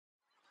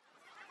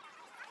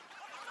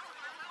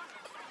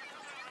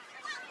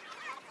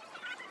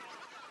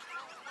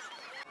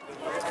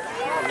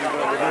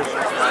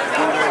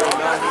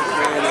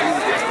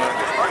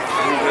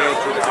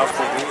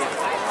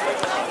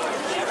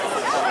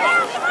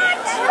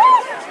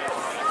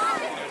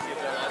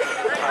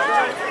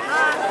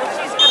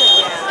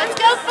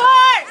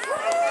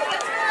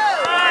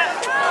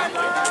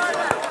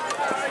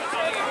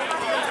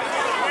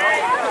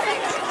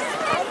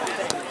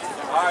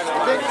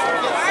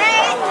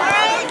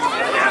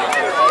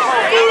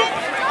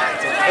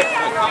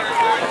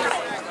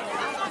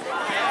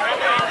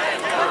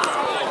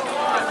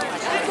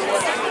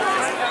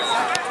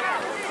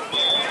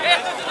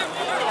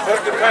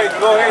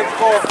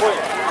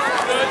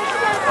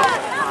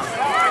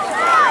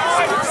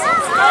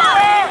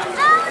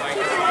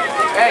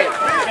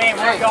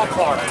Hey. Golf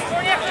cart.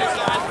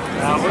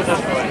 We're this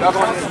way. Y'all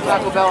going to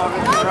Taco Bell on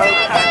Richmond Road?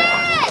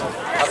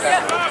 Okay.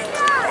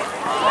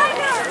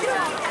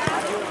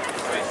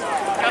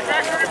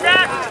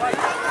 Back.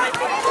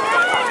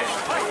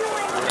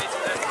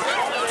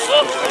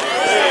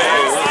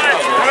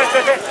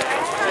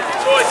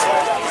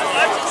 Choice.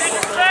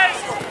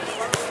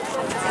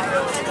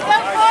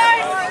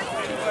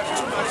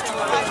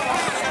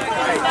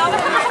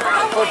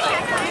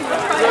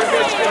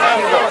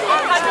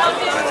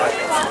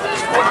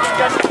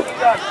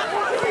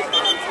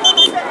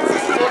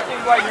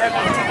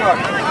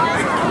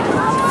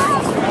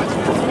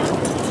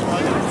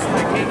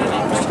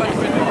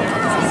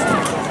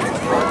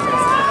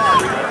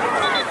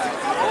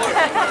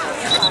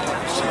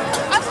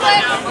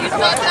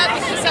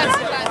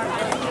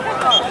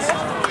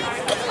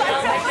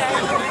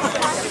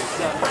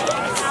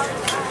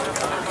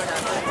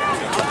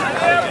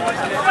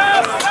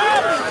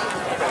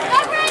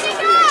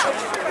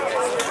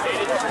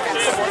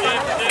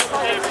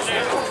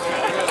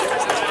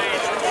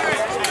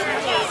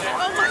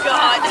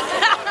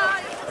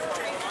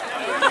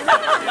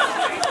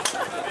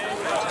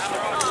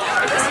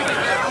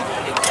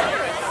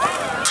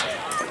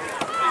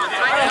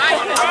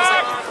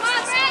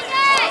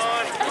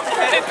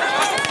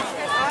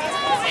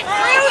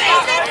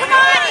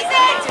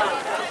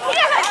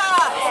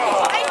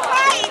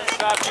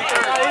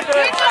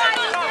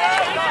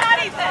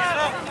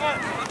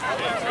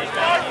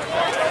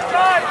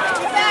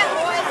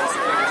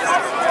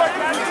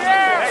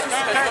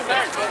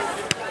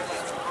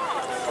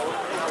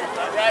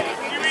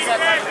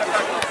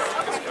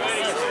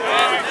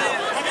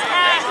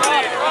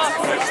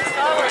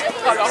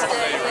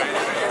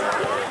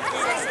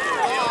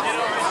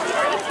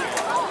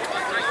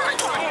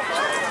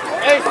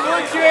 Hey,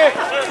 switch it!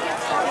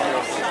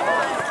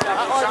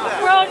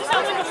 Bro, it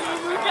sounds like a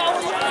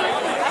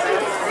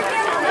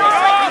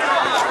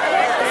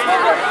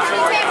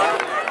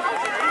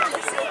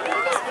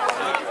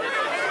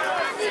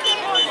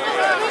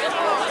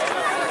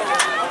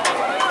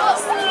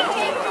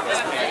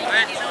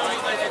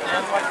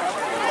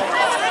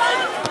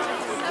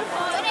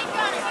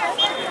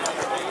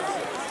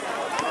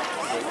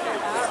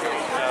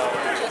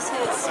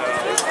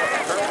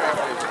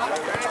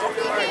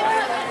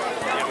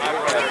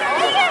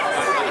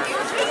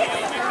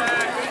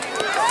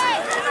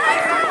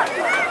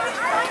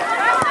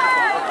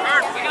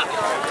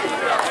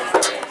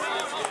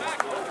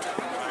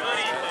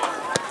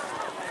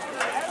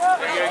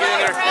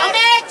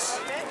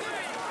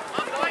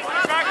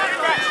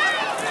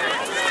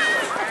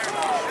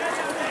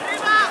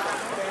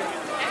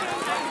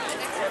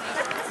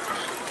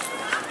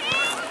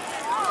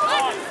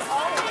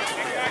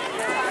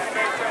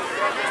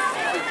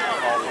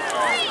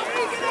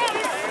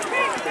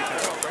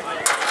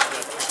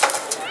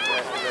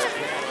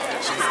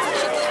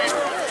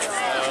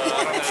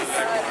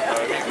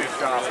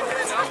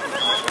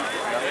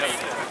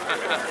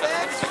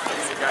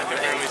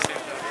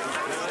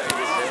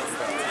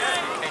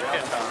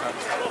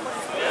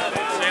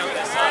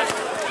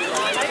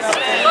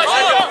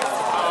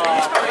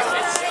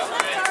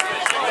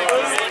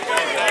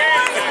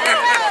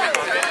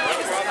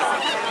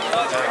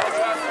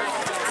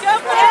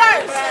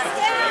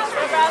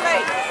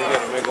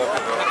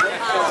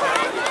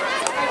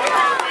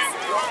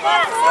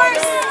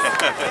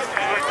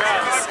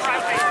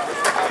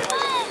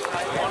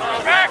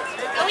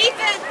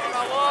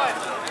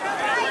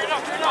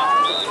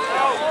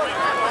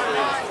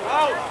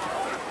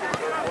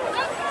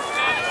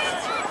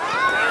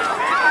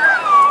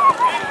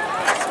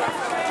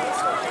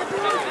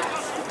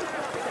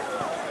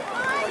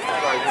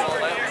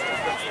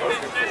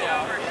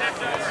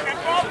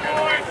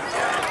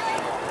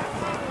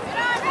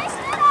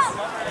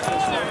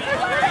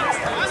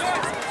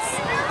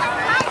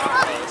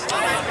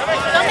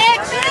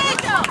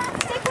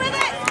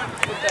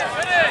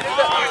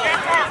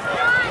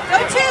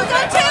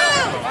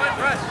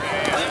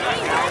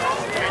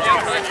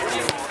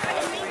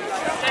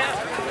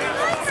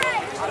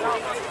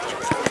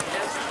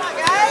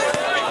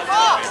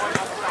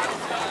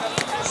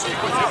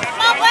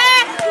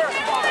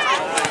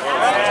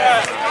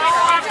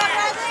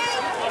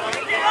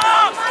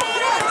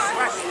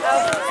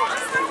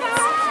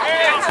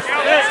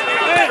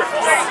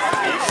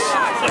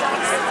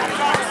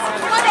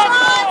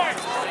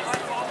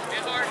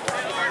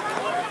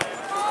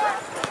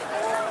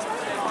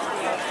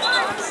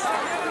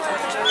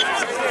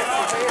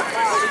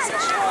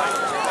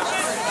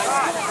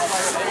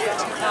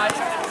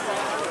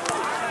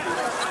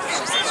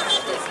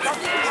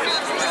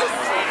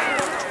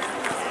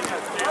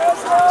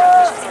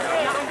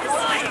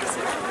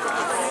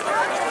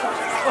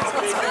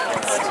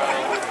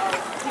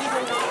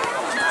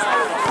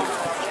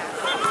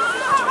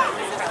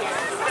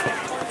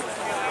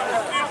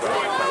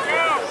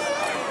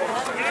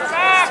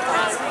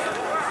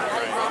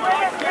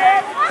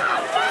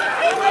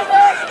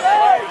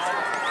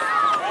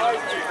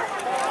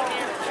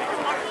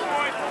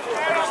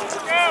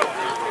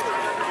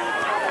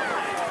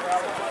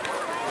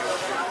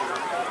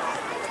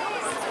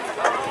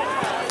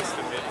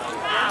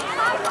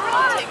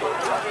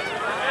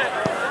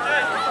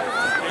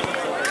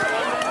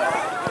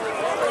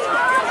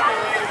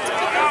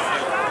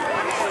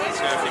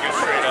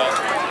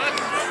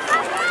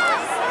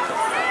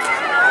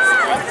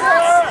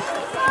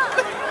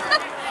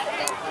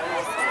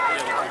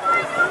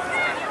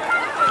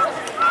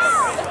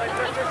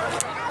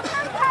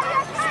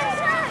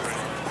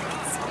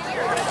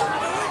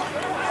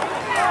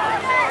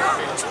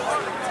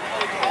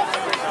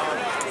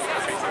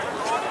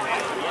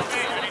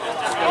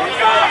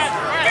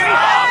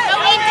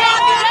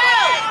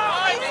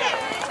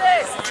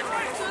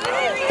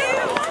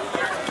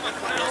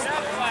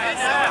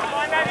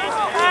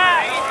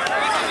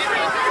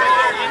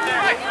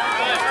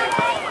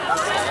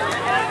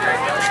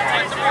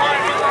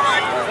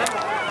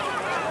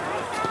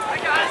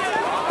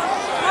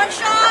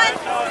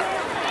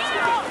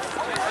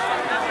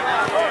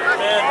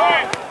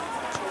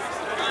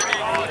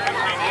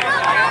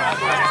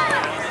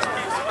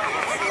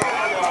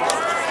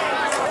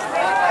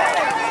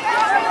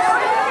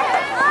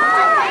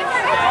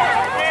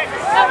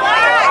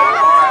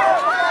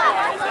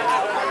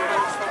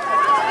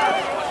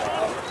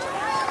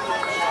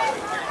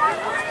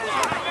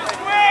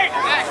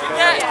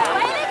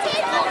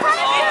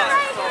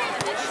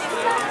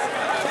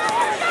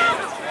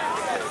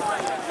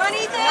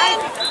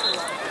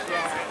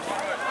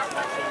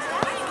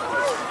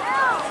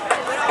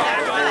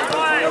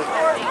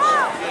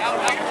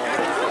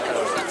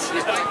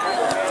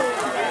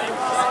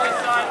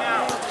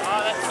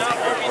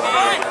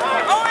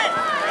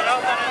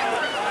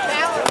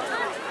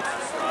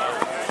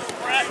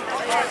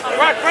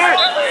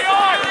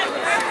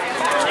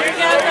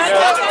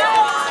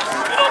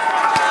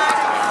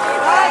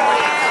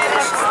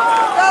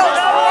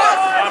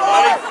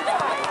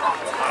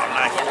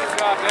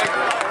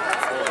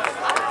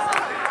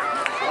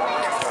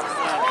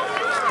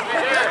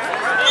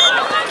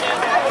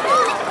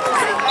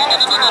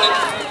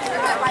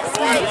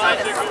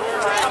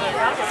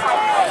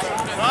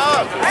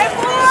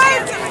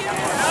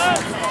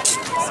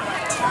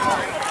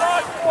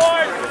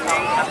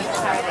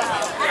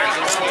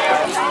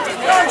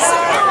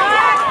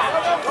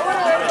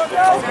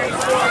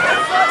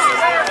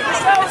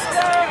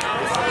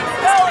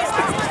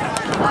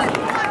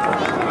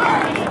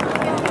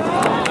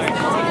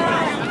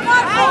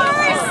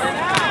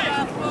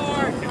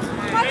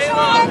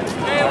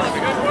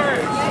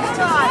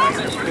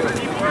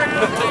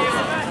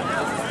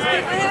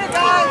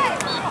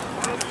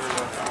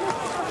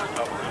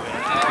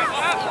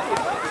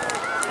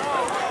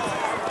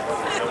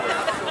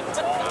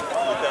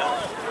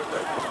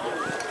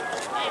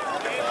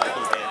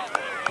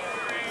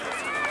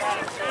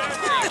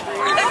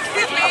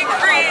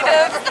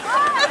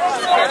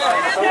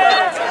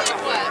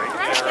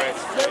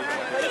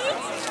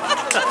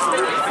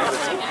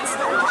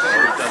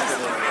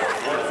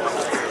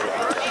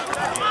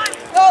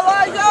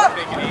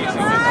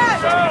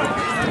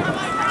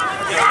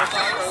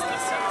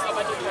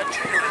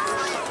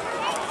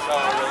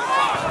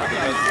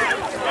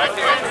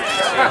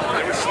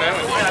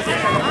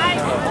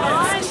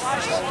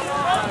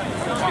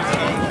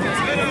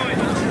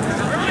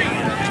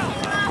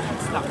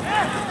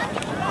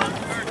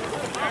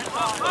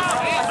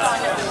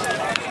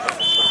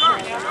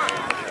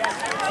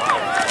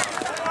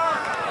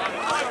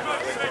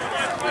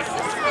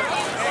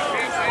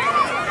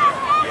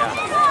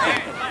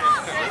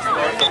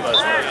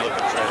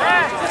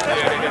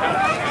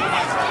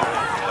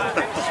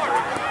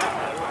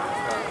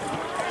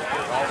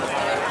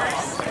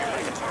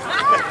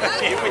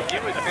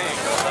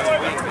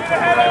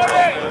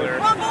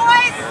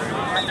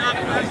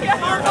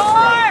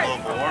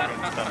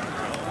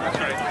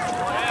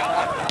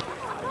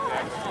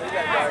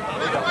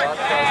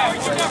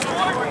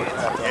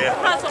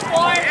Let's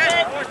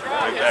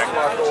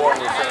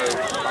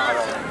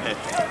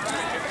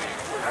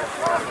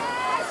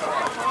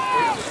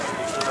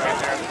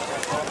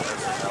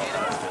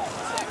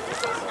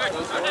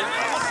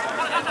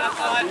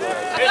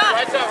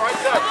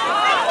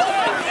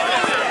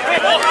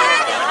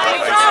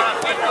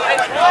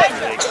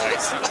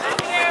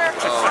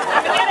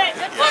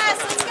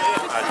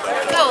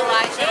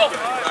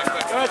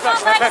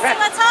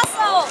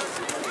hustle!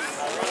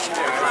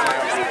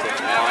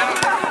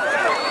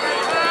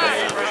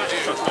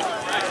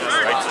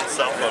 Writes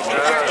itself on me.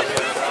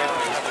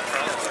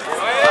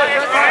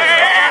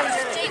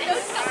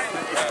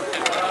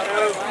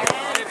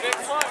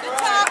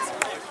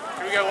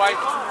 Here we go, White.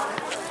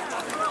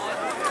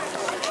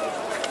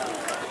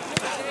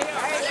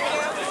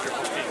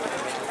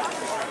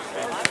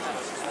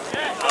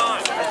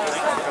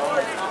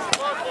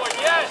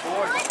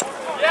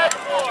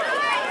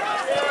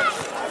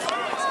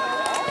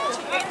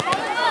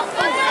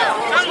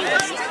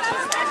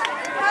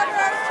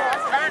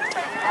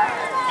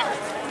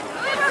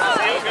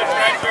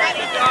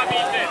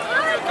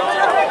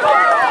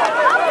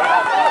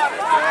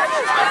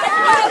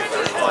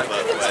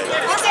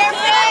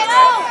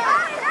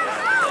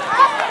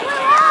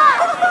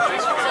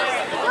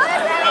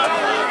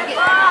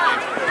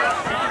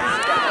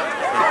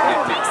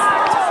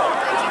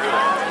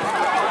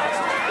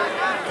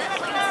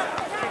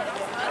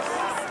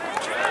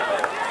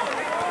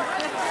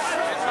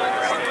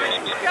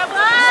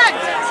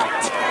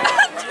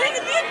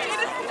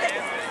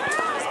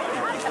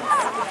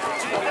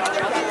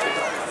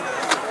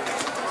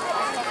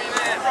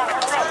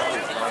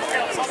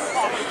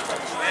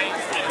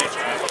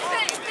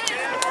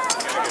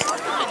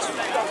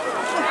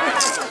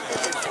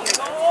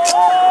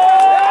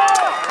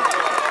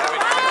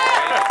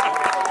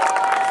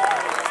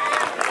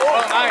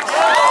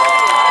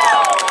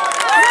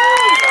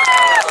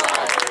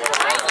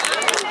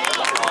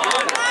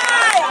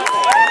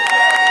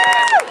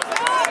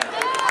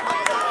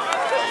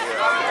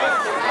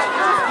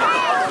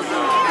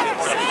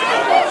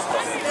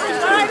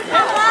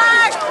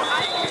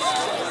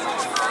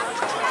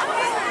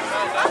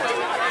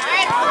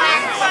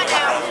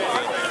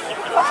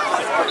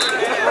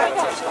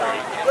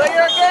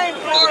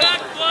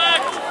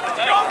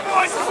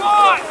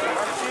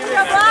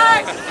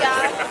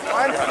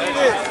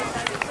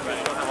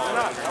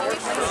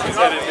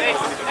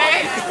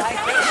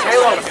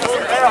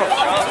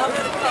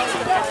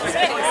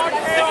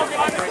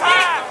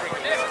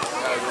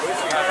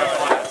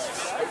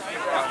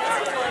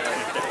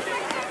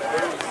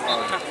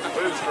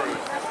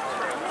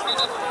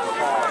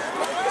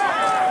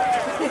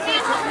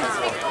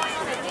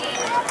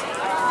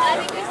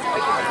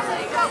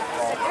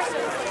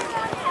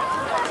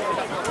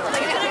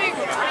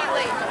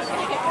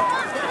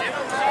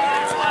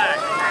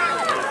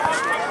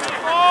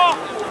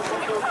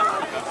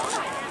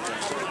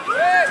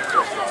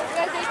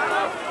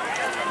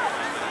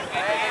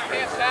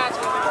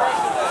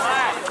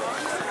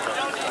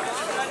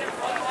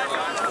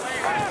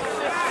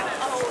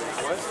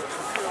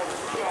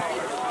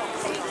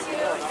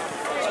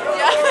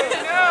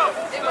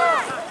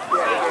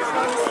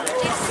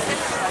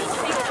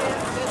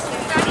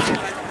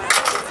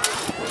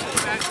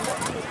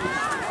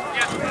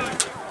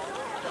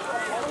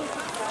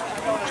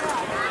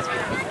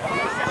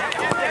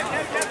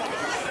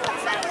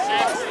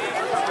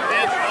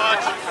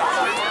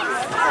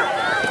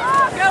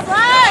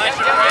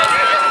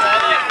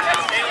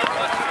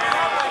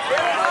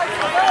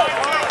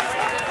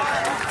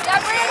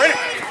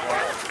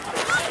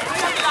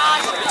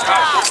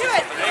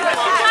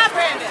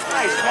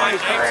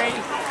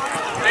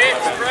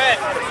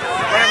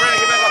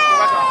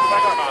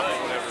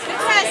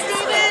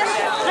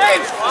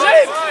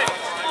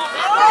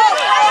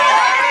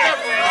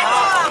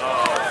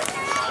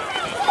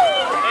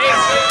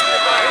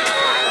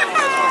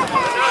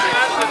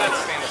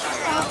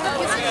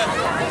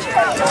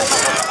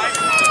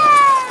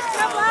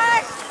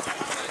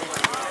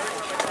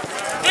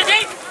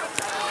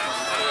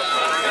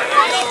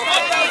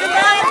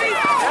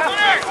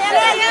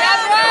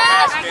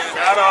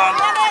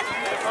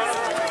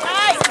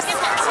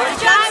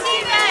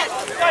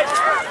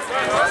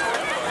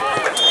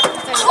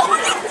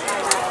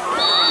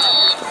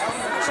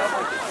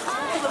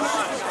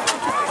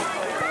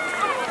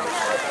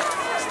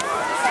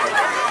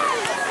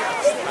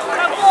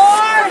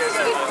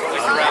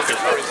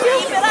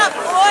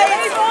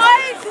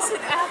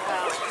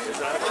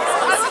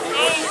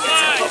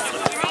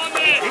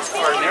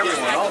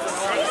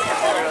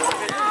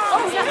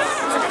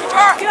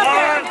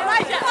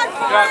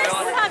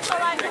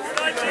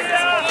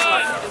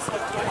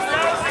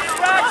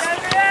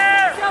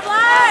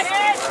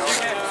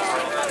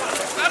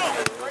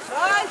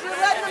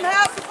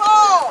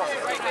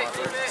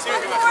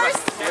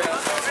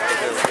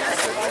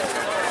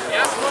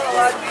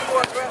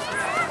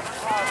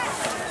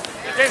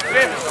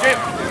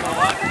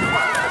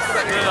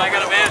 I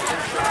got a man.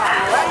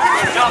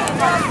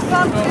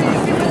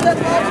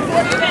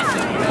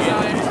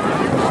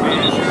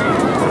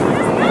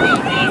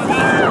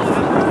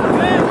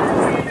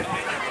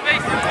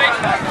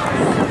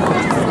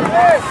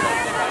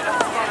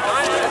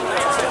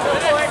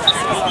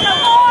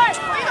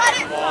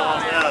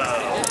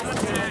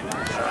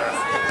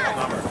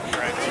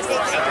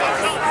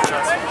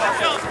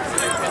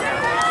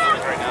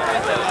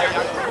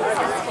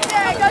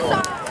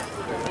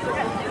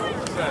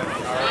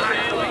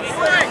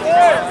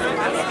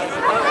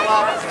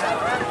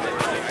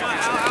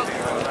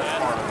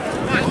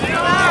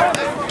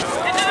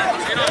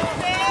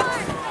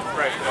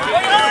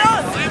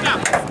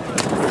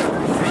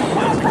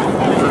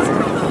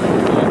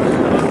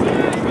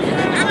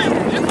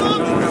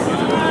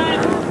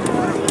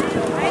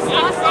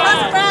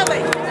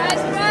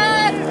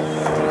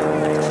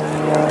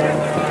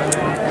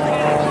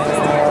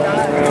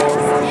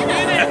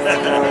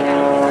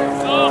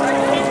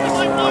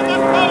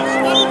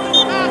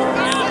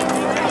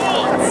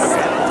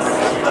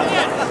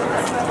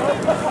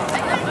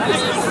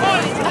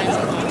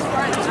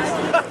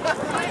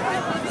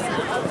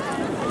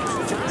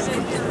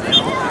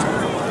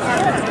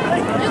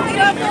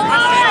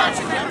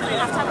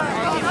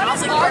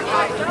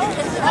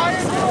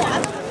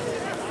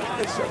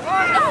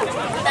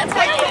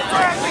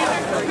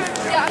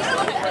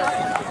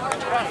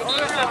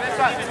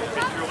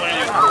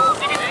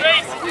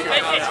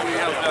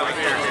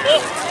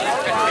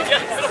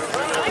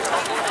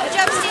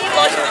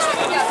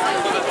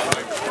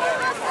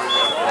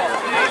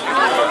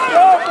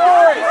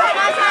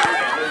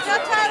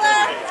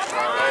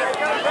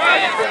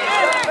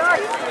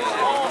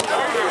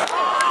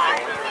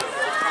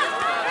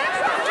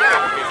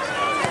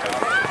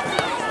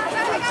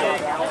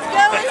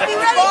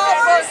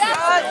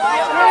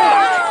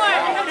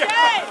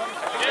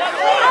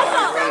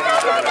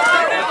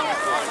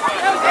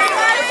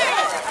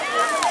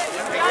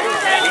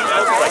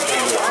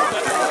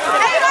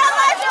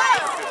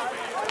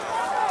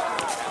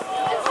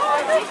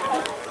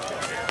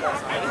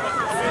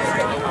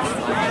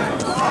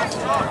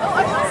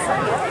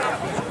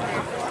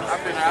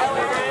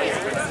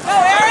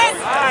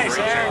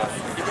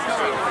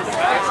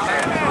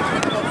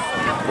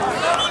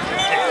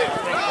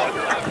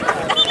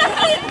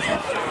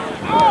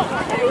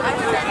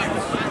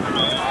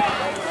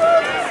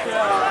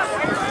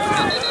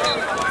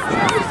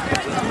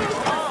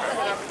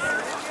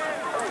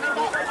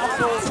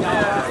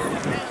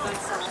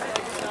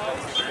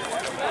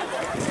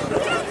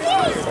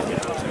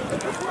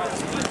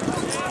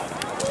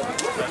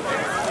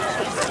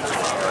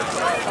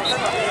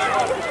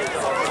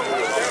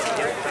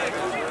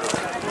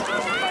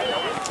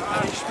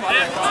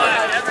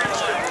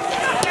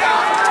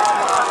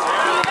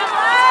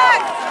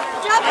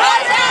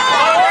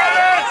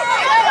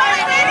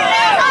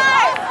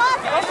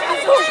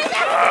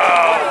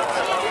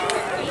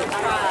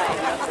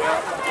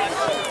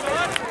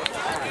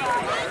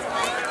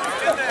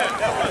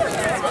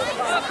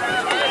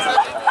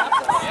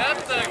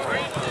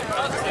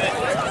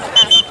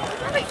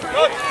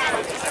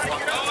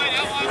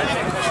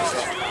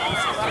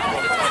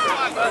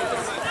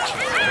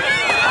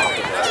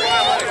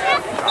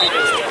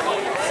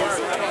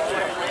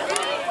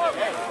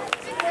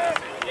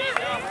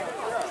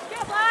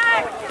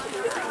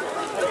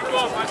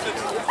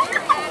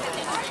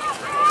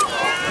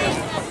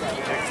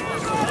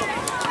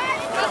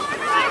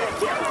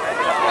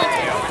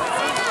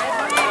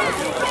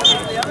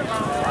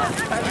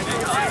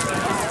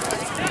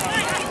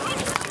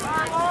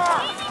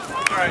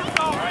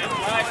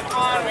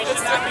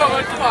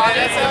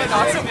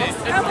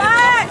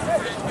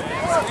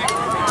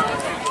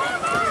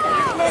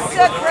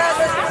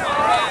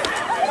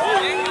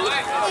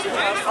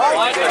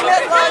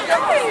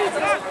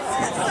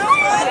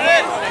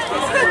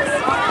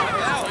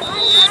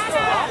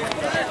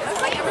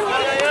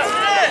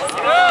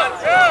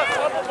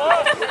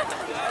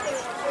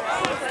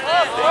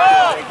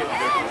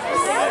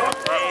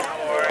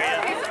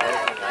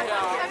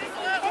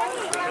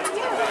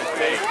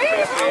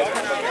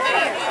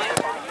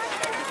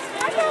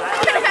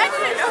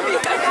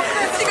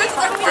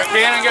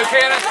 Cannon, go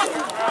Cannon.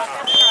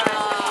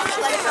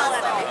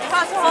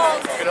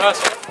 Good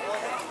hustle.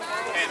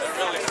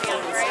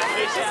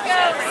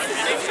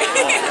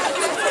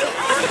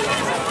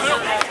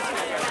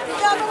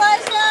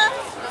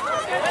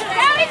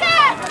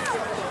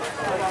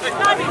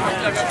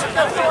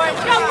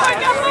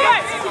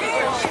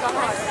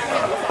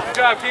 Good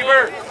job,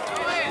 keeper.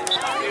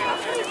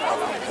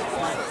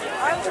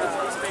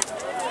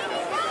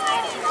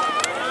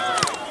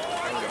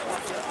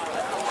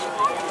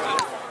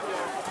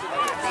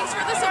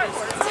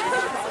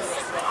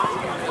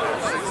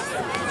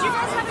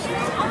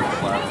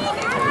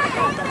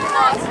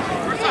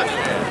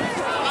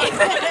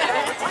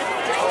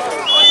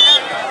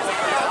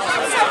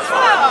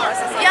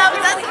 Yeah,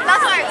 but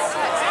that's why it's...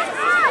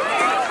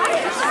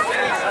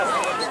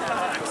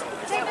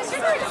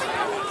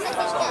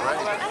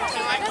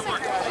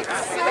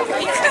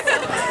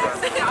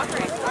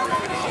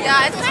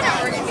 Yeah, it's kind of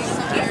burgundy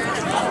somewhere.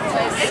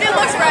 If it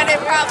looks red, it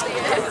probably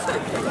is.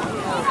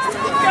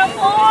 Go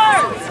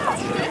forward!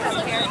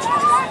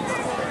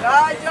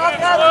 Guys, y'all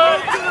gotta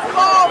move to the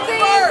ball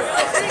first!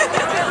 To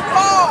the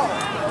ball!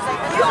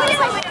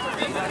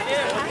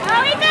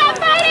 Oh, he can't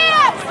fight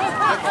it!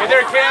 Get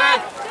there, Cannon.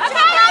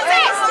 Okay, that's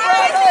it!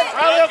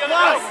 Real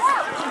close!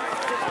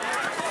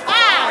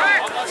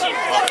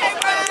 Okay,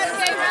 Brad.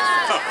 Okay,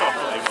 Brad.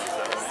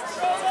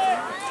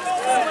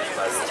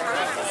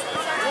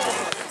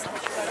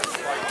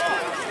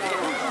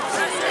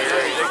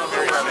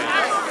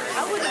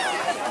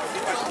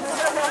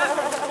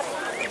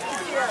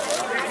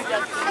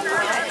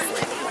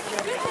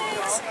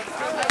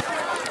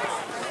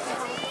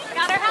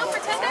 Got her house for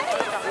 10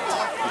 days?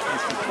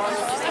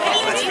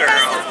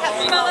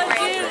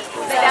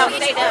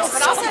 They don't,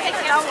 but also they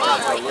can't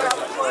walk like you're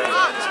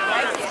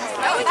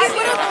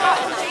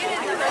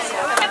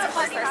that's a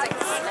plus person.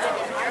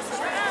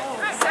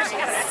 So she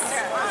got an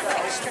extra.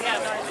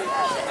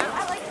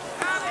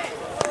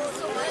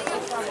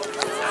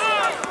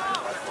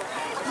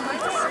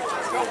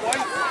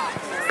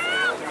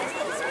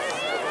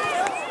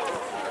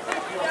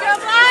 Go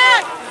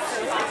Black!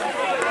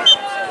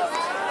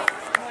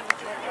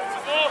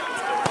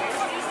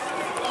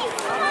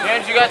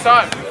 James, you got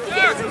time.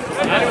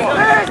 Anyone?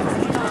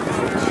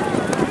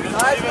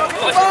 Guys, go to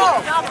the ball!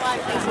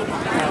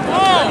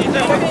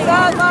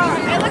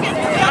 Sideline! Hey, look at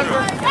this.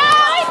 Oh,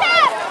 he's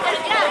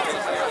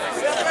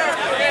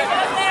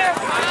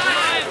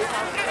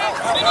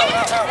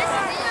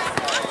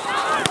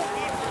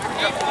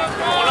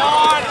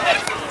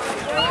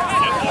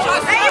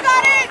Hey, you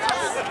got it!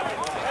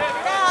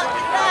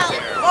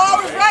 Ball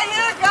is right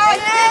here, guys!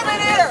 Steven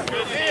here!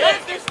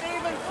 Safety,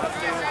 Steven!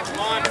 Come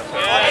on.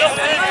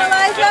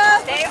 Elijah!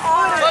 Stay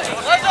on it!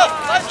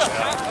 Let's go.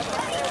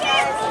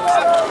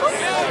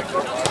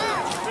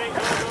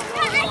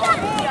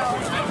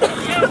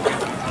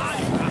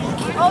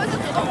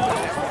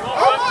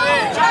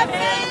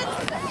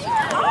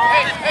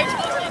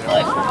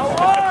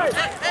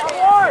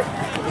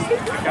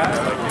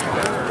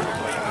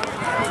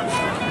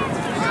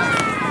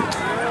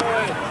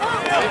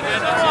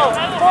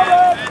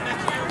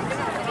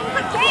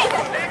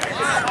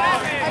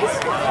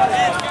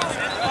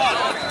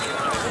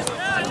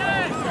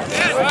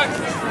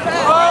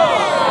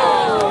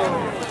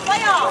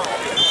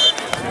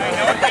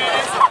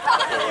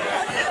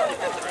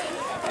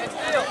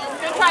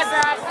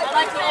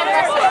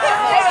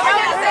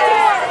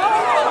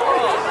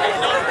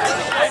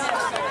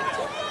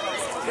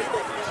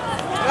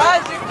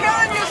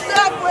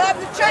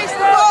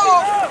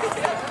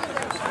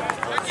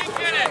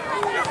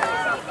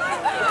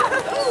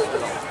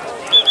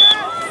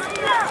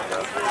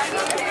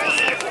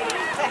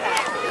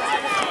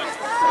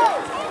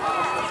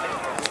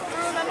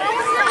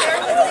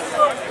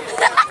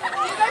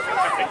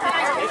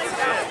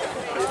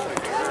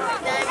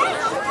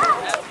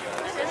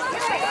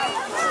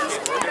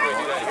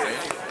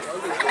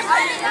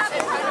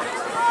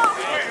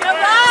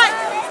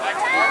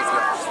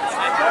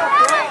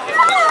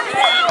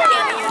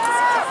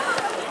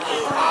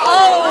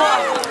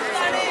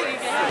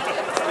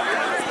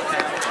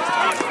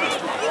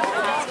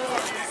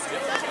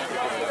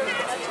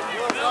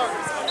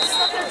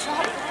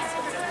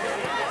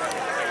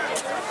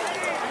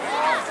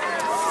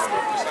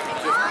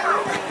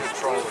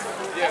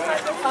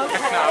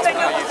 was going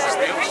to use this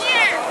wheel.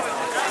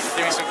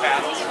 Give me some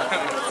paddles.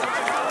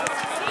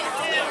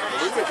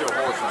 We get your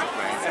horse on the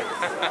plane.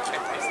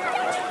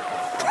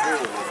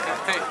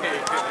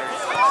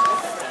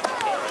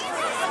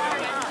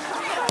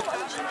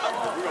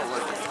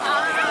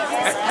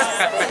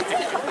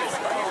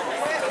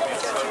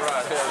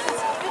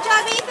 Good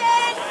job,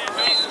 Ethan.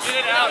 Get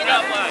it out,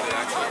 got one.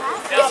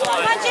 Got one.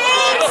 Come on,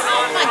 James.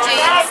 Come on,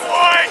 James.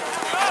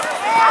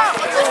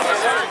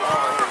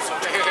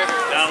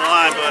 Down the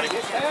line, buddy.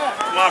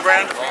 Come on,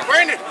 Brandon.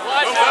 Brandon. Go, go,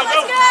 Let's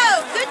go.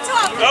 go. Good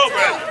talk. Go,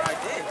 Brandon.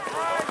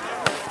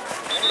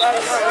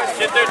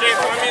 Get there, James.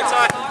 Come me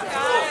inside.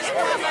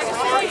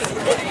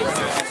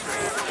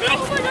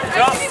 Middle.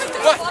 Go.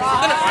 What?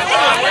 Fine. Good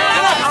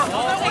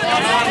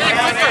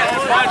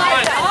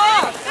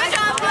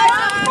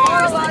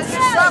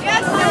job,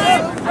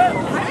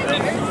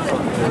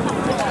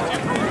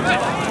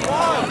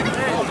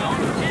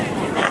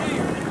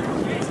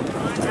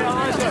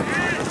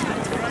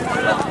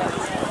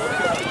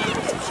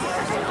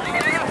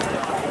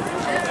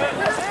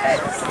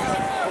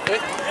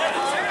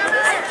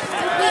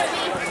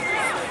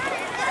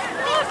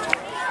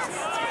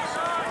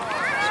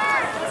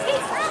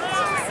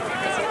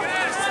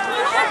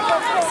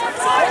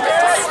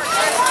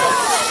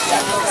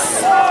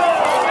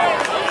 Oh!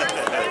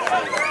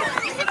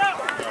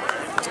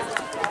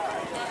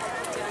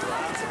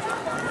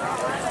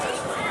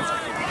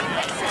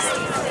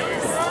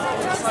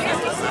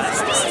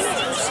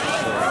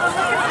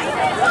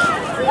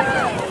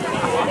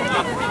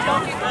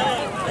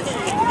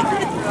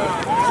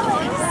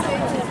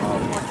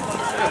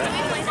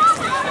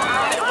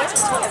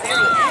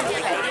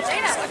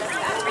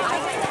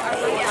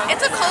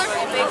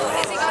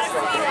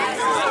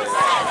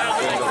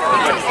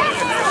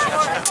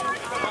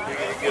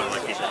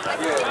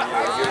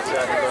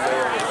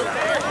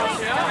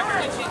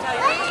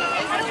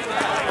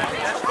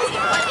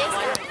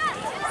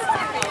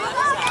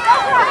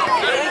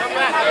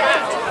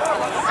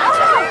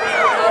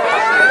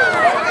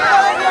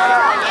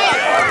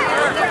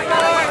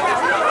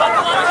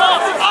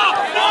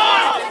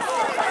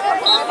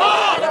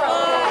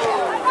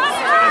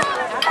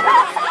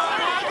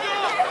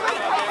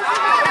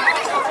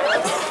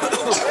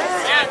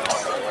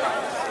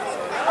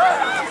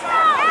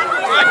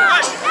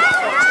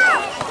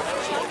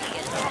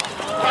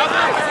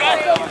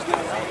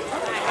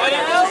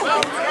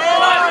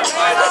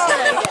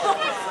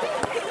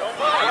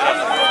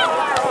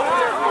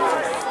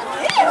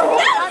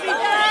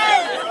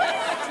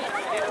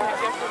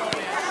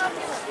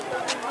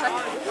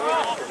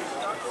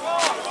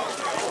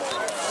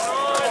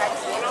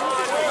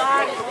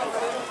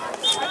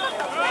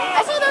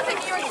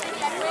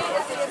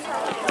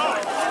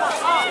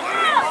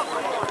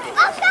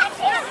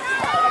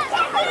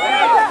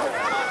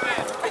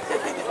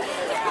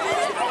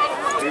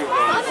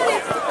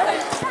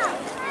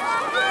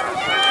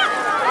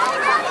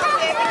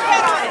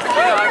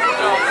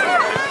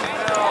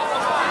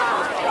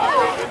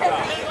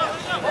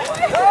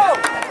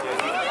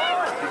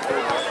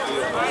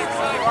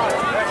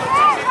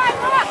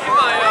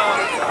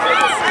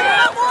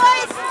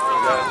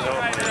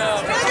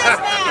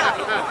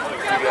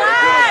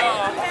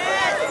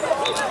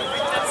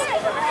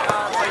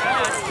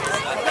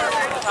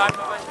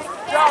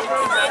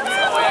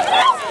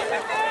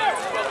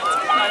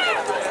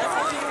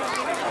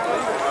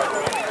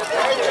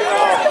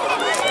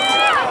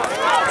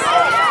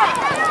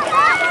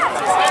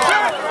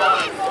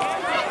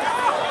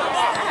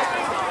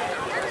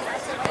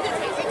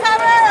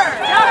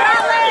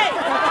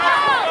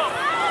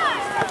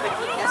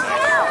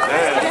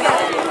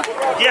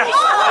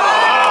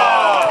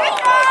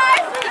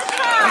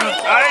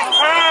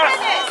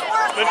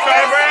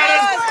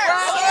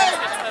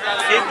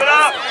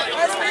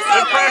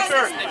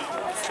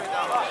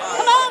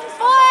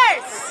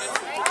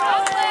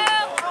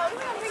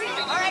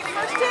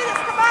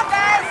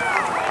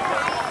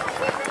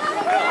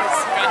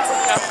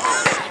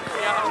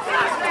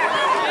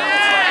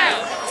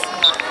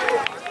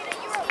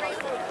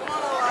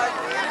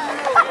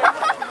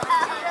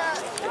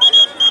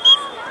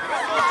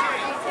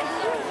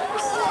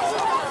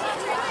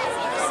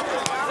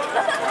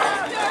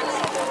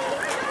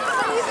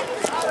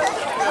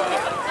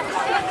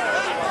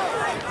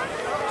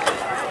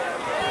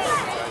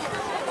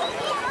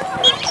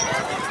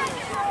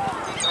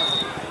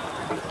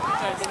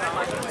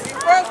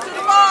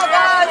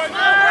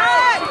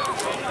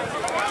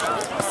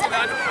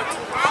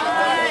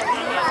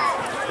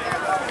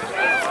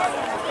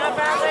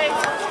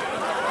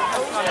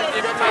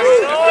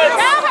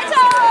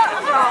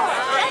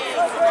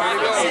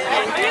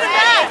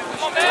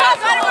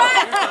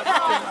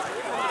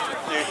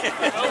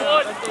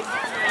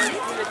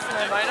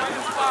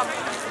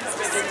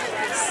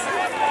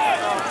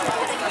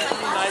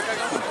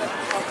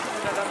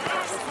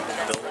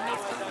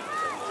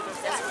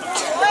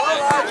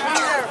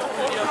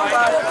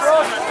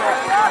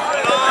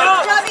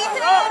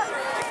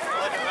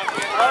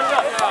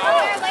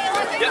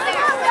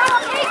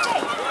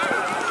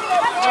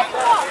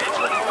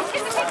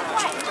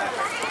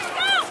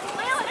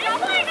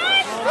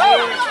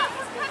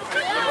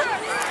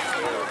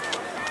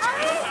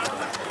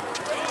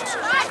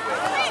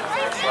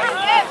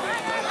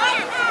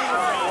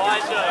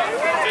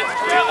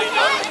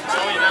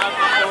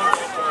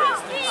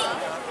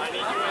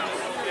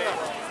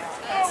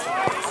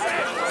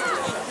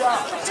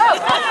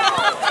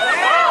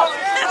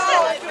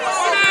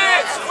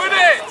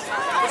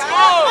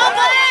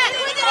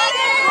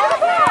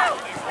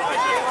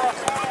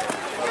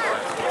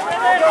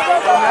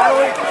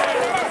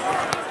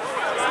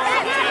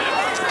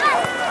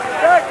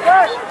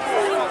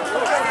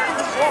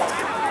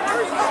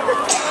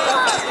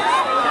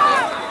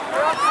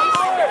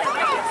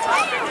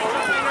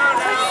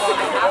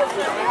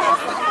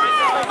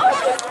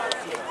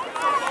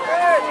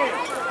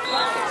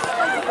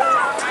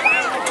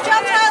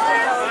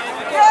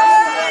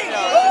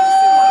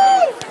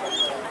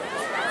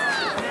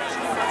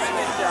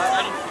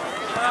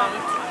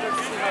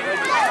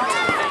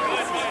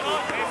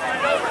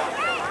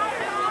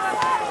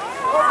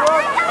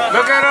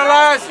 Look at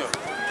Elijah.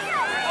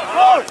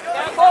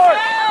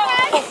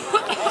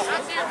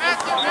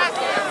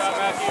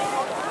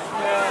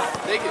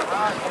 Take it.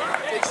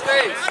 Take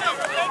stage.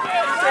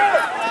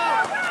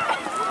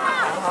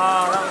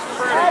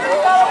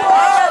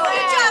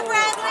 Good job,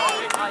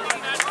 Bradley.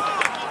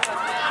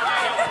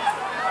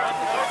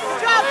 Good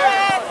job,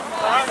 Brad.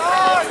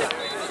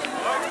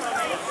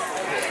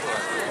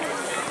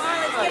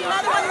 Get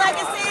another one,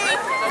 Legacy.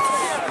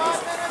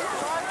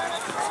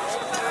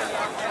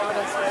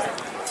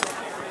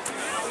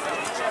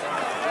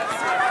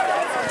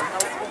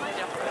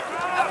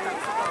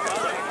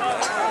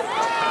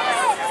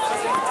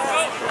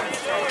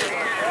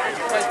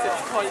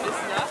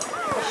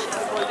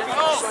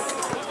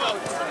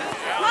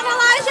 Come on,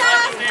 Elijah.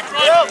 Good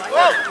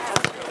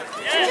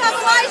job,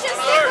 Elijah.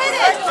 Stick with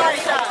it.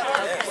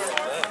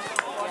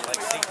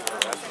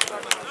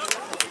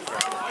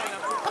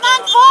 Come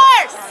on,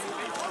 Force.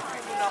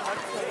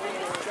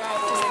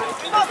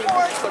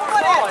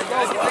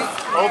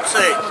 Hold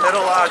safe. Hit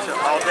Elijah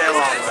all day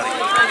long, buddy.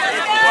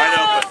 Wide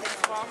open.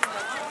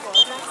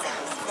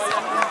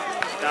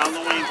 Down the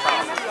wing,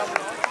 Tom.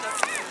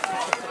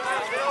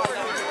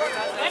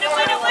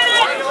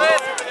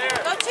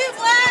 Go to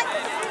Black.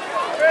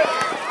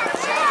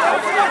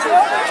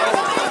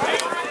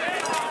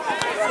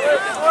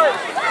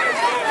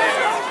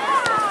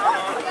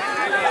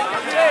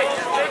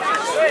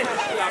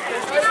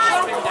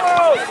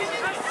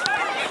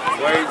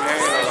 Wait, man.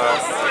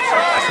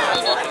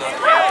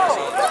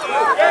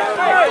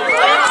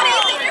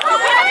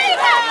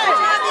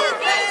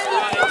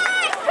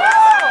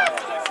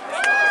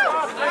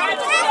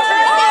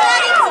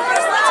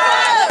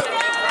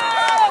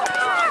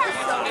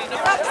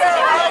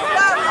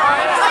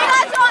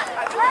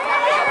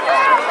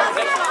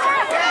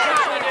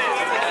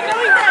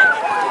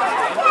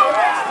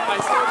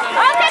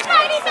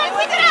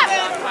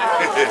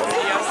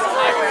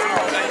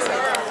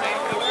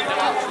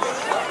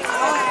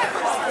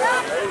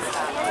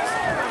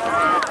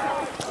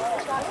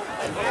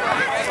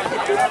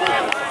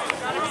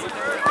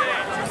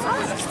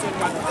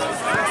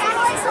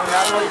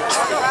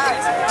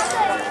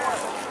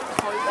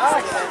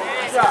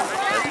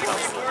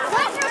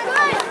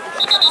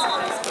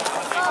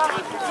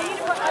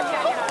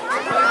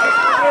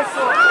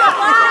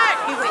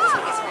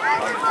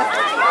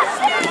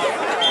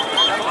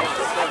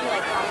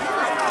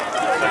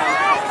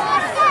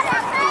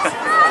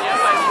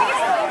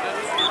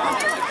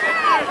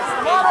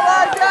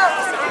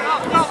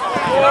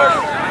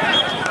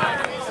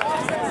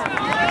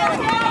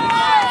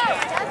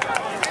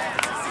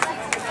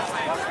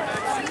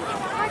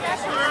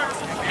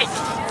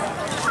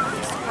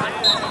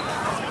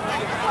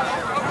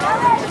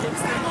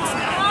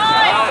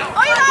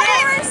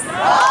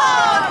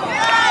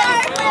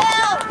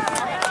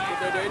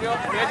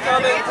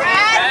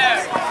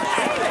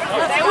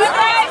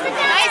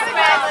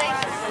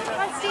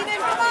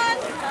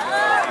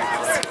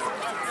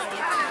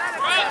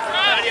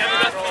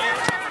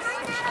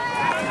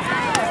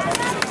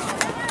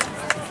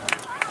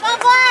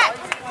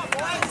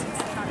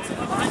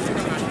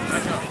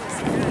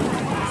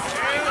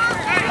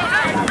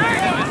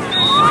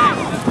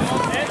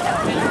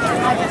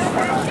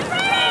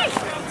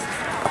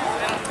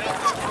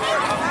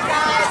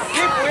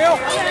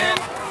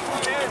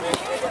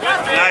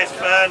 Nice,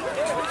 Ben.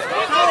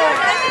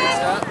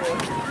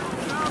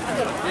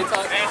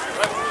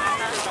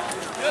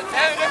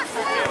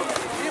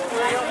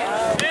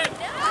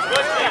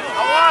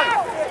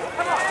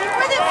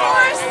 With it,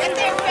 Force. Get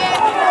there, Ben.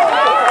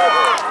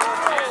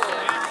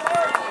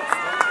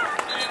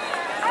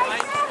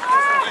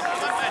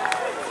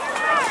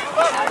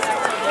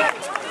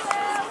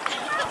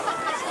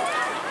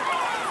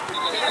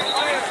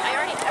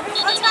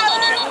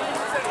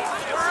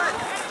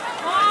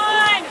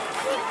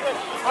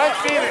 Let's go.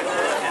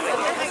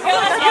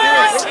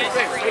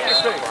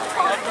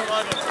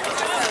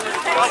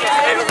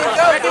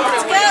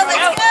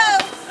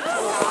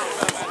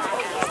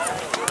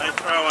 Nice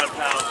throw on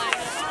Pal.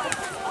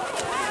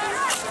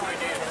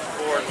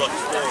 Forward, looks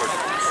forward.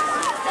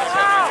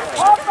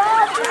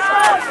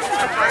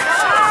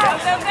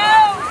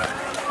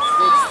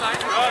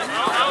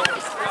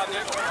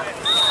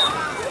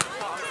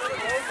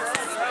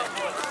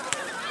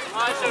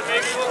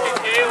 Maybe look at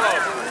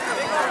Caleb.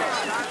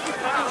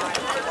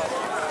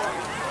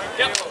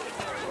 Yep.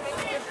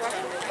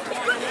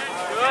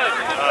 Good.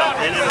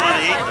 They didn't want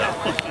to eat though.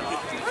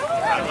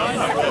 I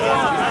love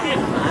that.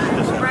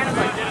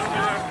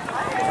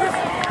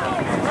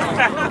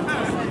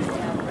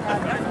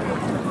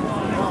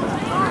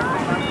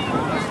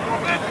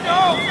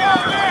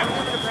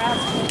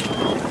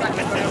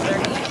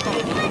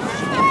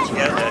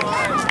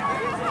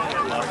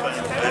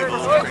 Muffins,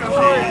 bagels, cream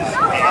cheese,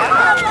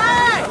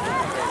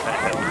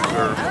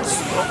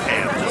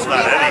 ham, just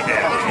not any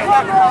ham.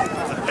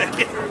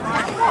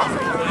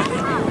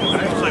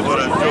 Actually would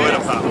have enjoyed a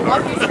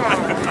popcorn.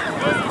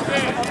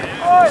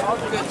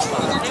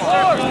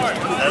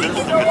 That is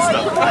the good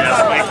stuff. Yes,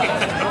 we.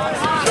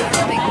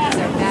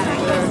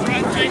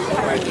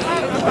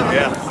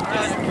 Yeah.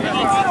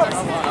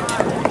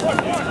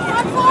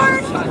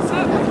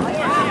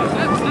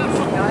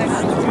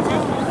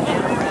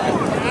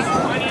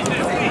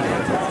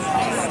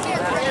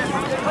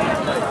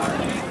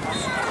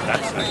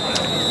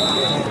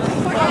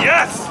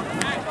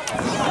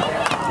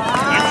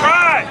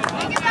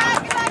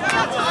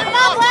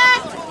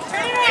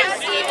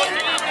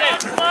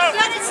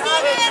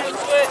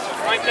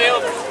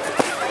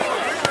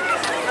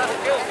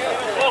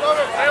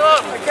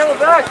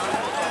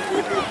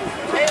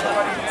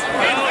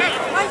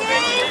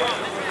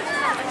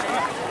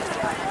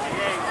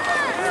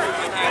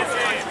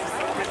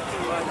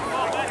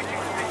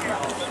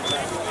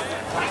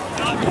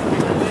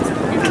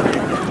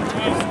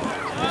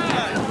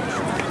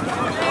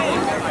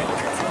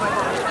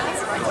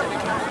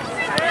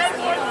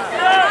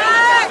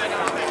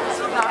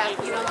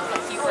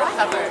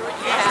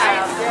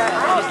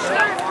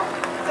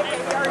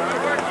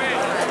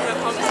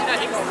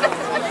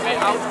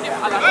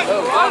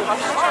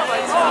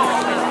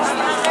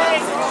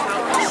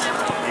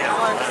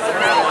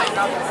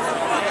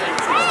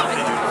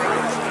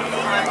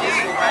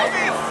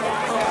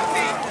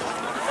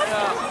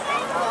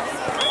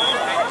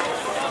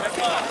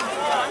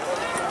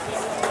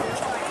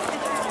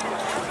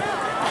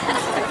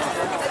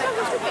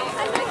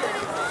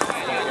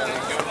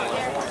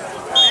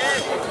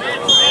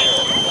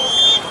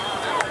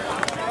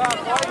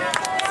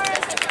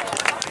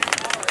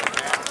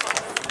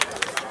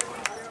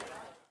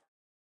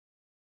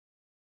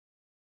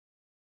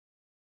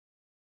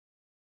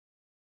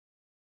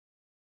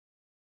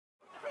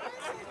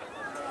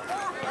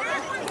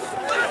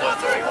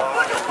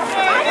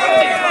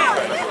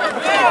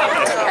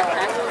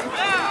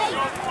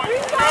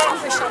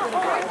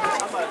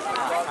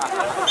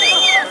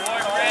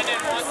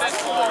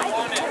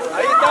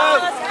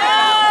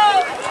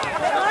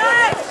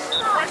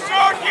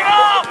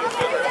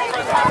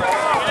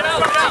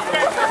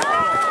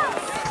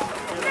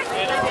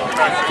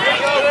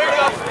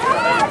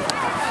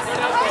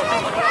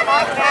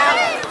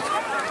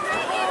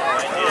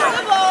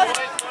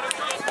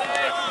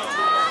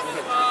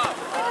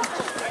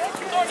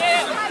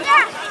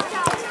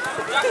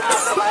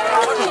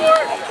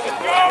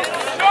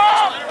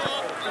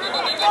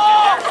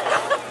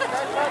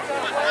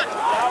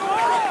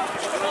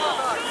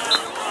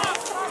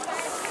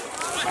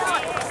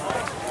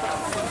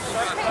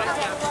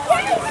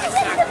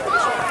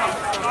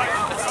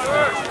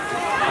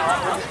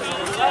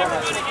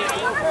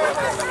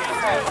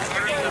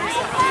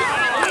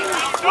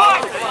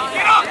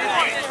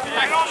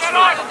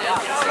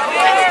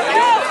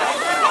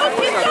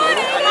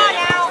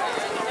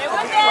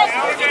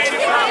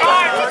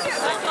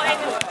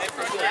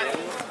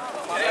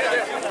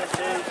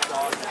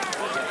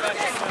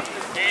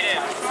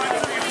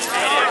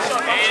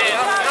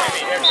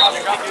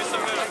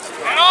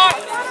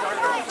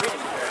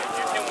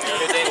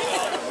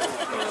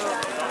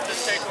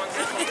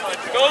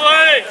 Go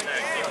away!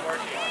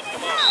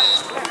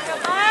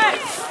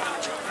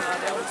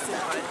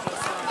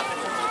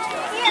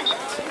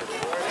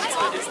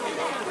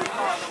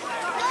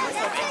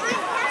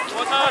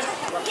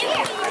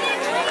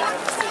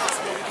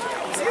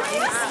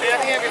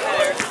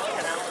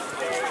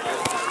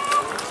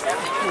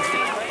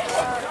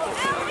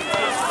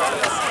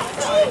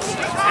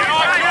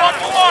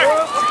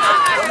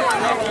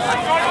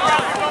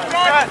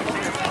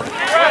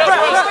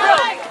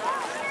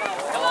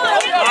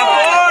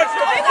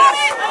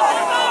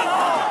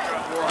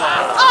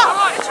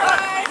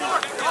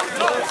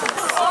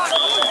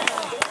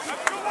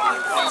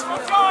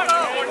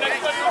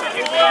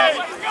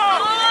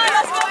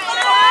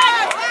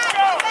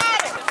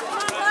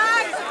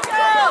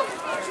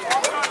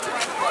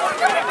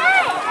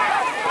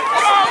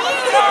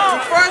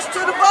 First to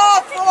the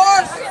ball,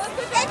 Force!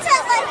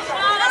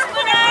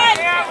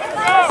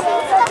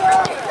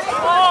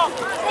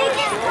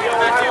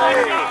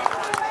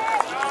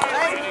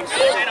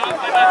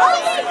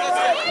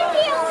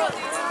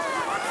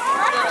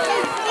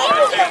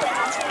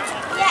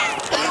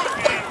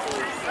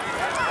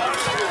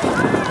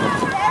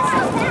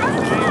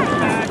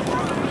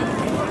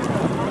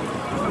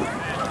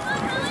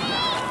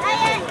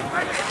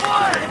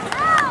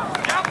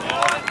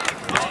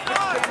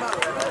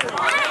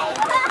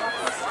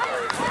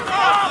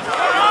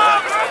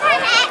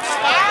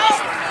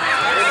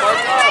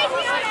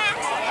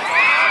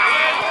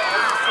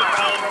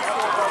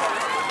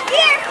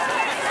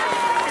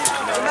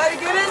 Somebody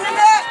get in the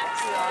net!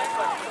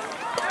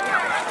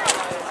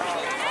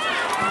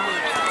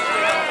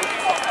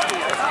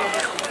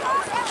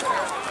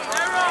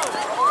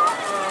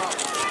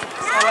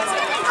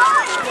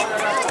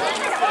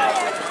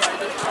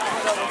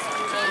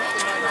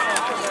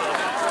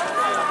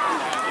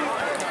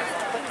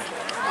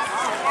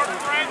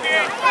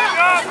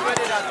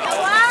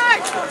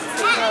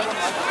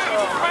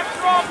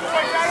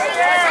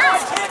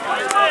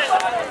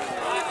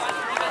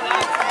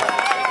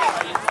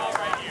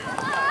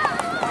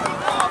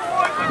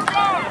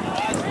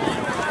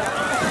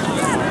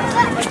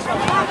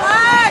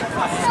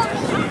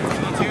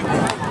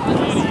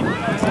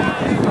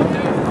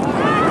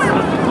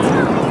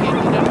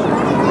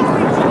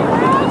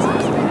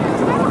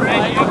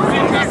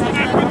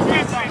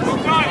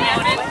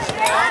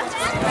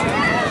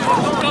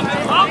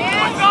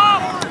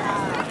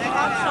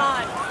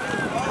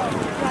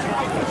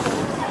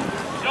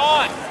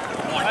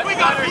 We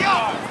got to be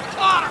up!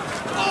 Connor!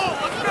 Oh,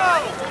 let's go!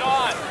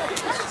 John!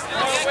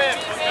 No whip,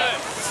 good.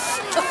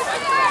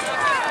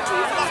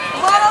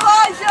 Come on,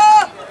 Elijah!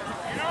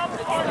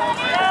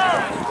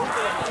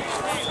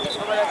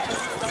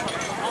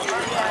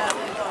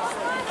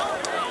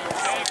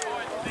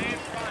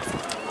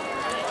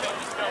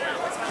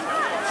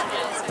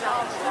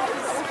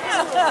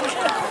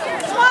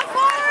 Come on,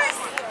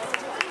 Forrest!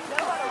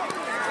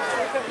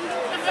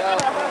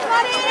 Come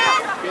on,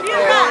 Eden! Get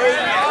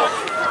there.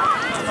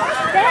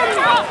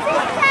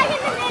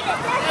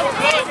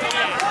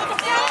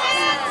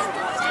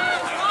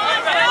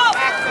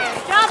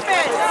 Jump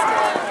it!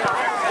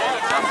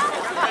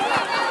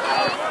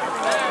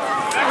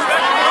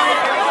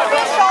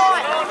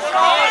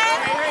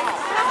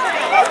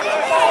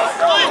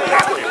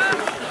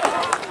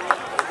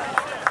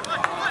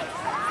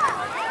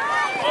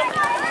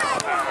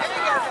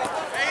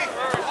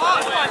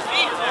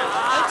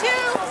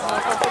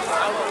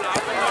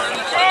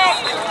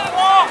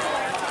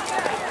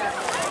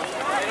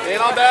 Stay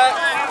on that.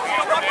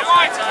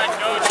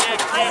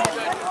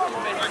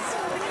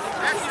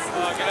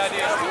 Good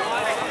idea.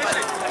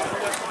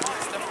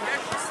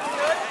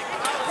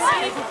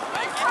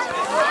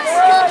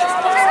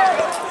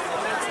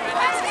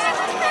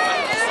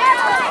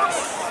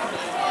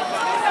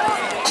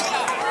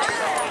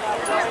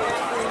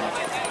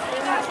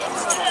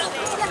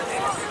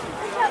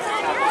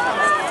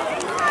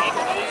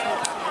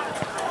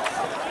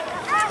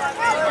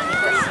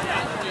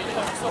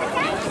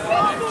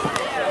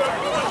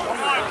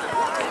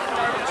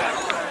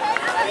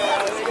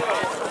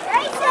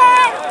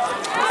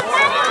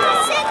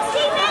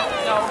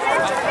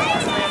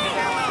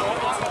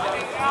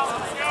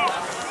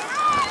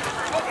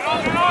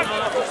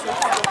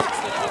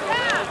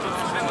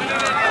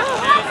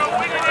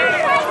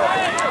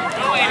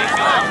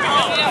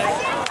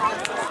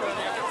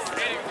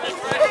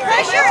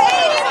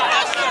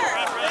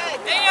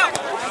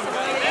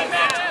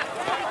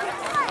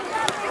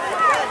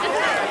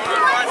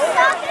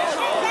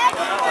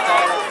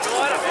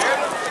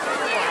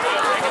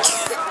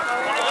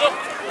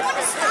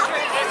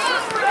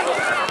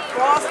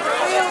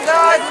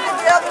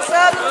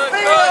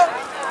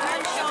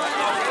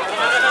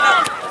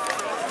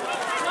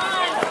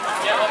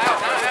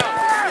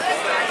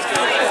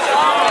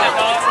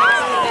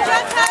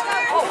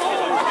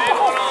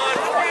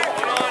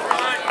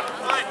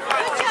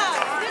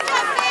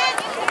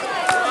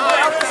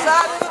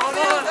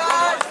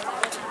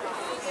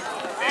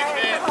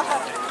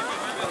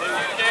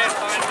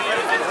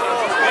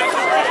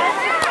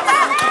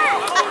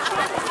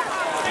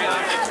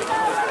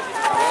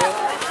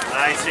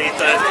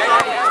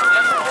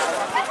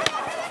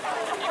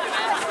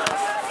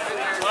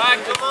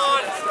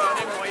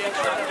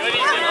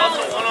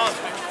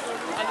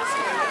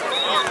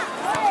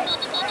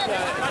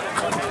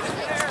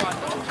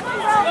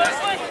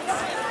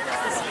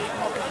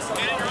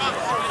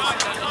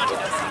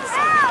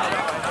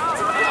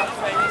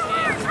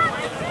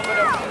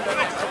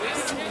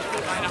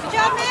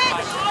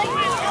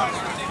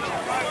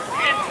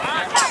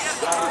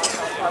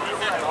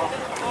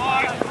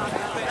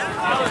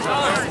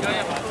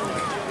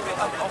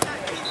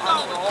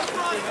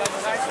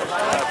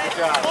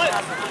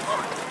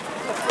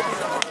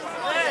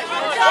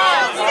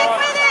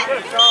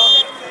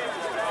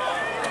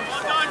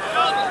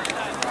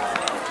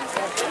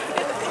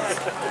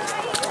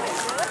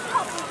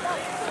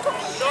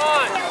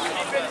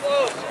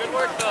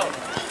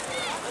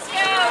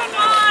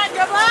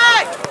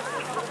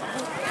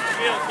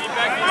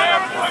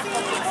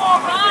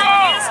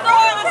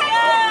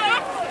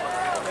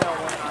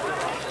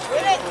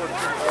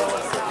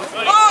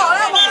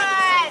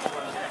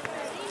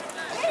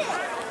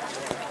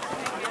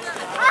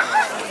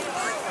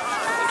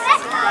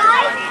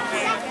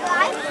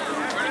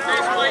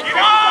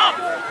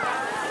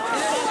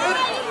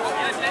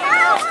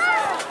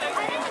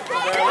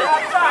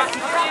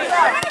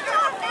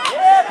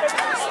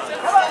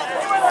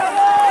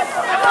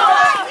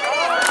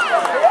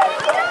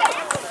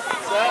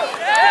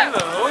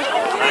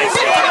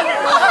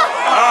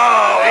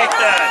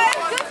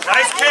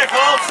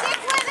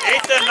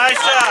 nice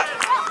shot.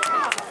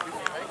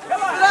 Keep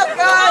it up,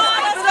 guys.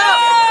 Keep it up.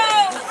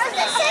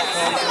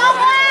 Go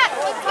Black!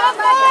 Let's go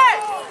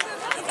Black!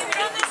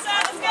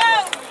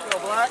 Go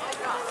Black.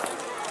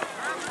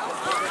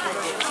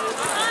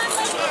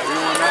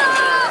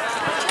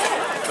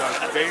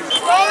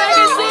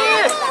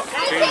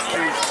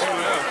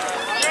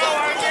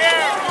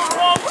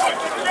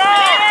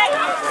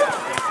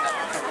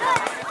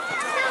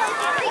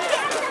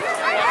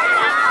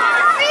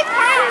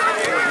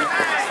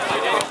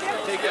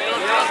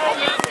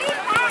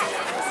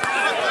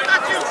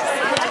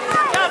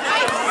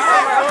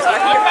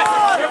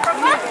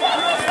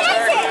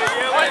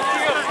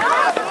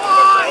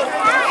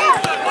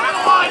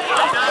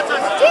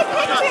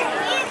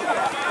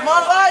 Come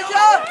on,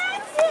 Elijah.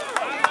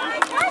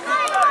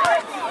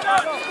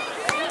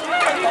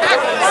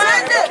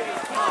 Find it.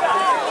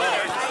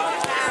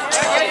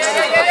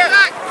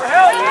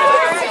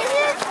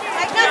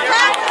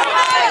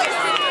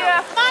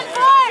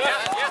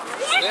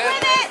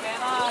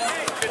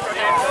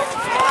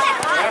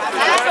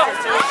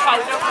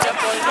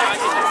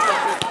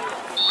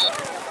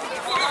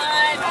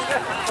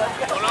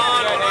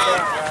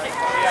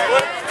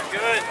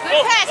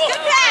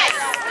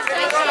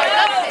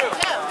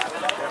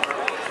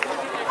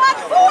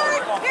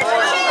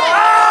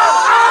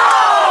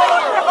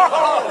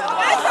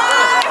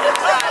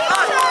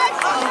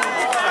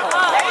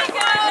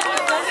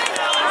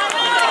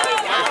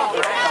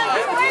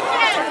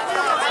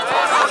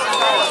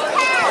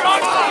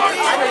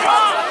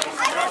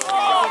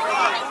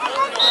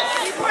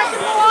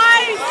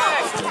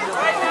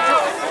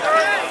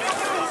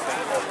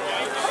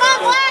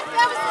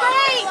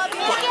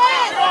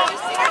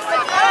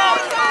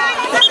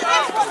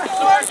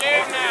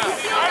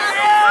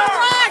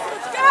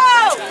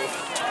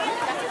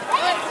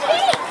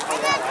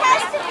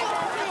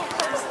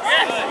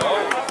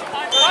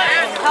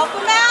 Help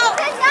him out!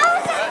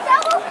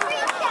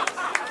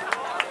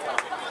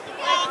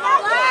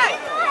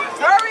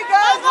 Hurry,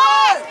 guys.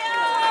 Run.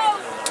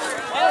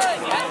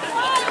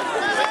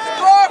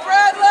 Score,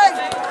 Bradley.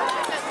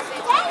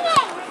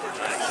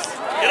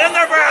 Get in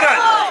there, Brandon.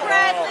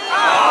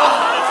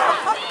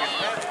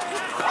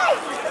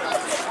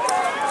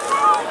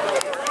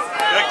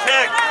 Good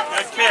kick.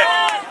 Good kick.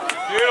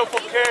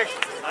 Beautiful kick.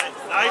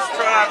 Nice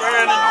try,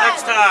 Brandon.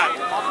 Next time.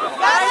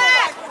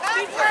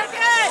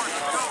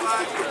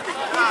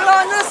 Keep it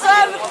on this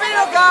side of the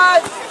field,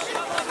 guys.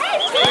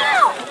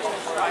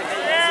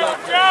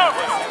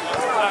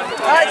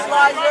 Nice,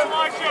 Elijah.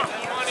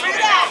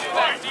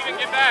 Steven,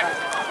 get back.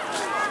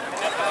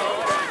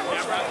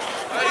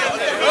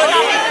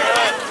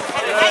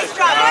 Nice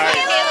job,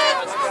 Caleb.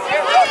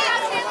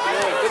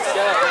 Good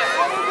stuff.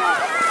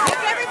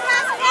 Make every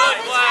pass count.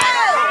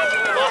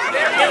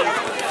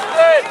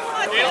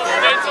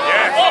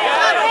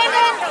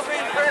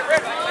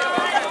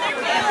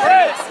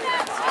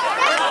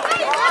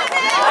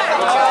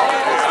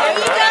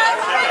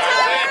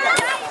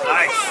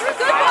 Nice.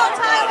 Good ball,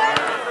 Tyler.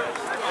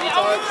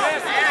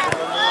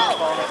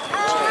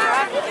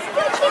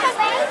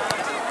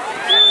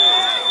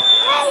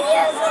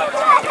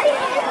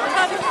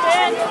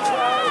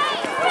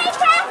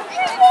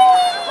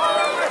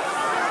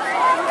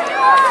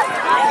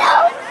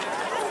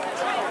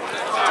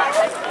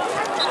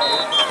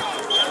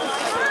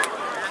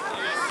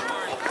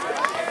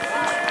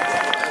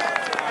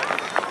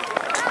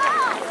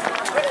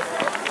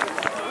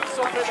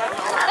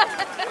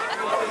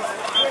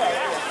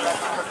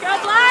 Go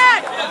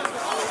Black!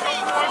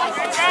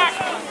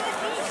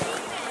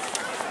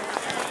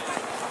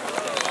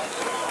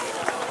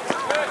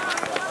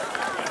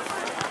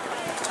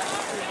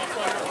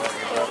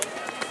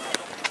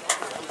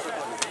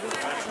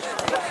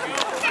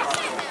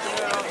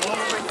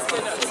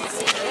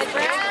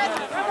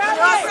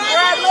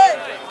 Bradley.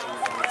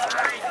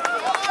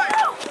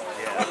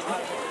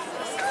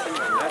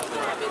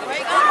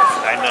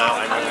 I know.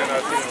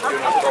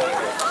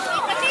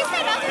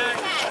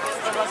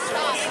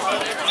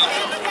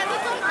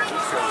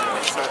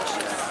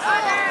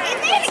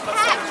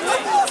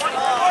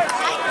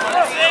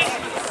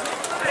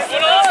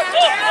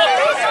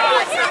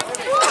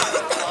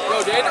 Go,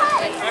 Dana.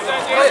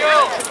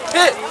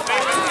 Hit.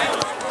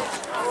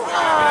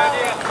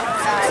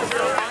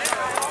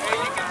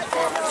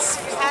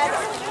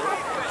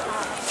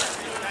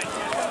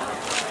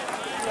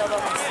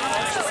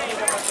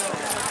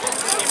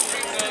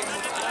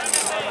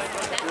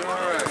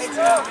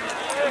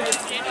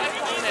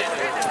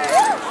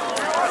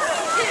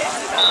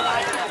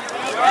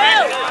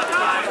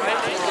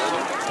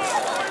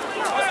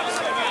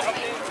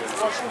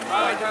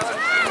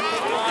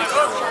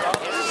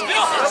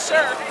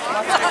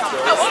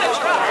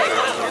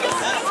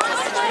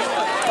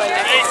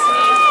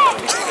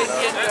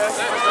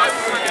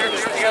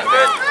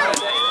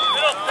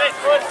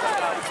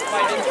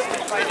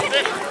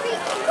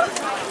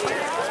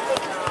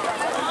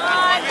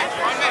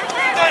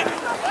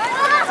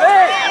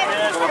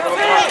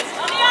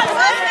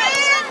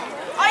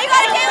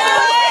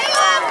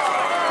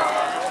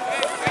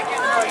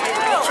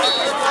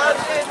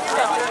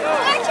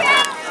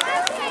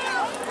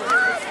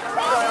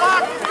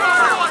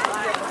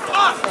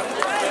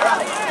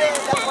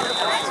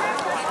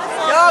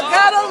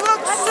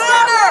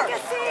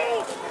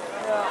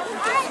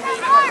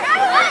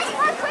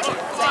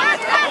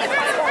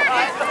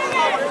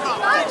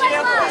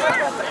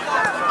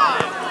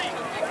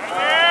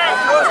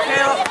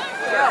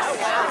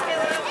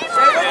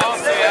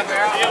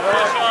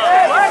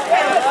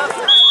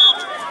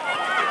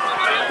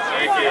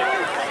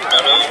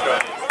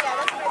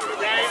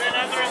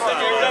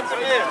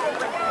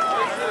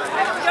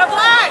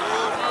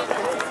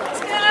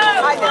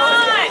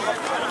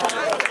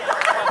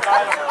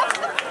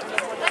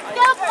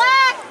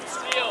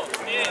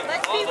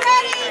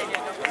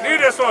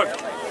 this one.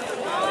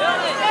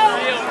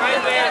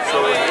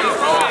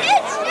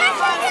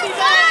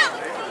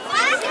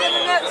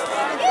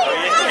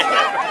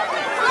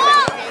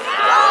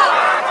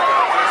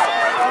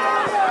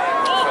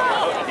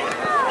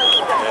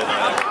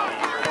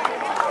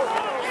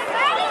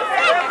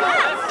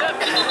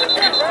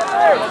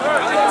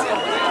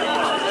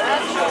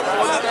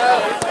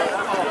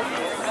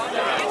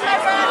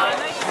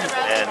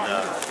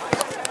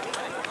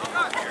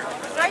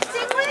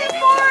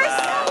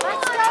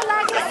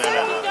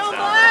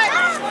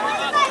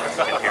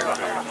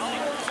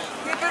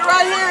 Keep it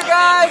right here,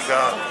 guys.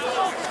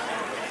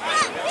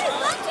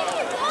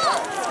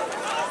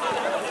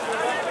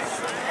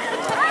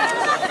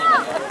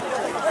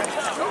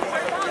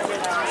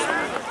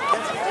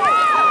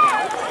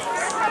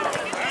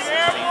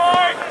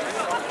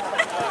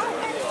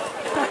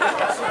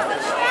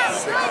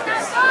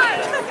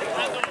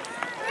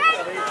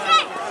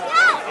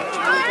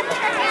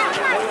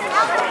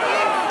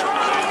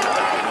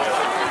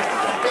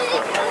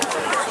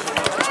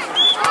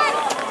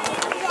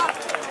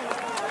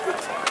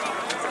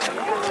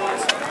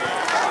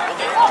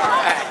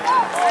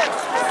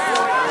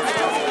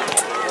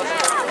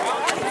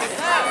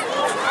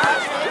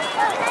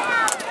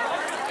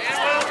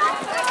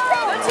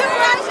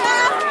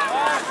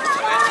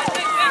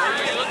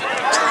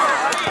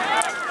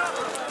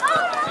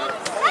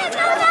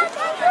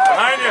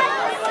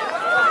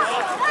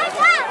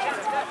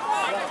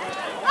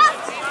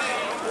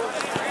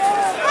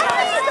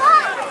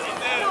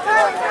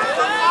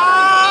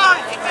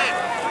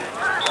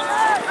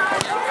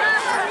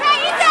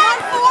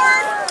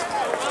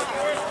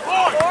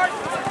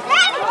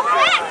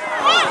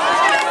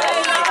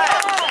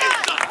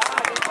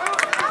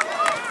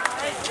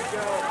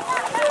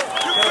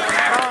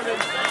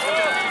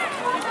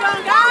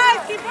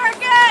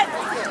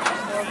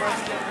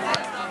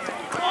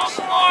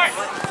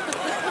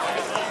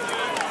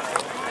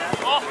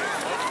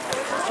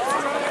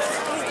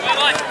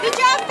 Good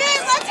job,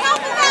 Ben. Let's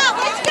help him out.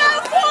 Let's go,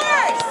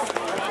 Force!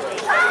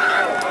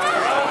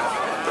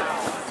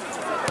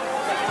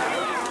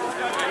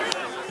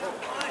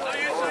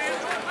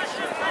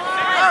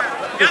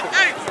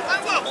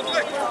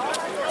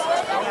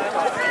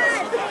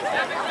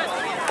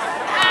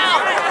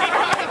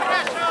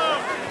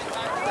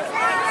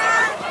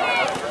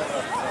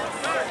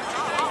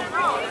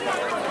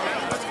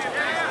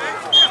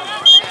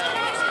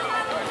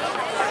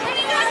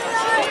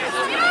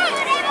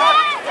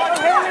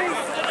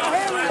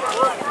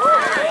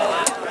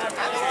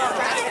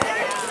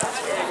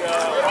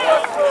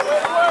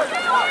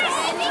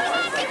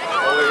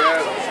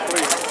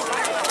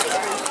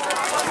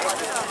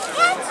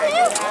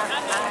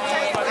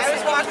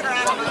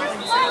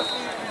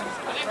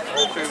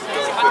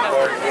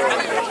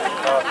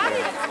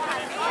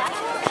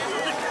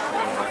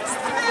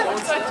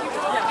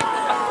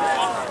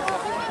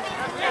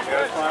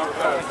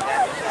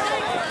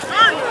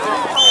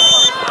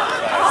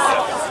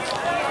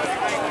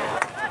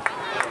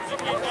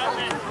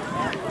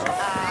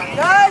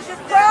 Guys, you're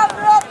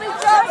crowding up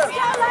each other.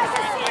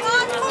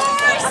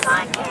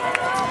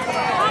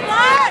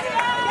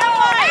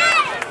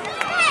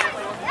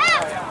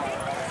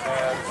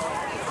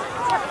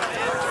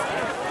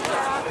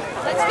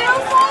 Let's go,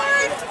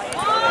 Forward!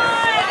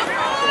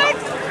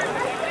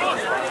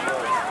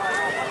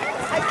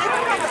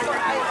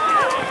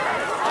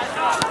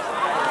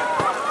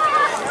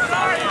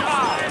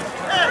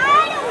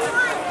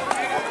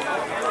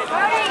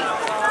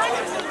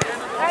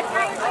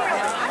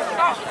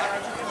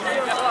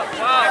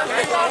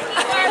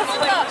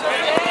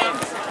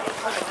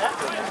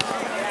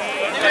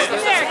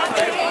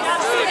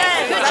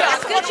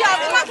 Good job,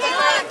 come on,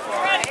 Caitlin!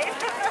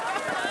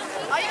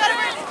 Oh, you gotta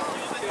win.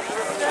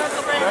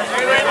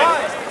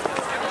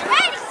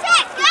 Ready,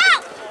 set, go!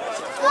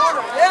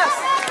 Yes.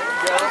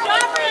 Good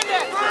job,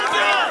 Brandon!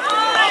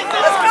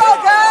 Let's go,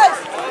 guys.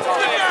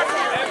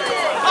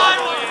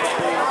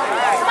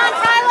 Come on,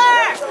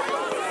 Tyler!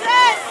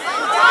 Set!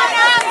 Come on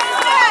up,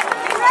 set!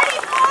 You ready,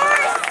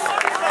 Force?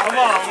 Come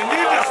on, we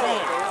need this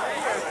one.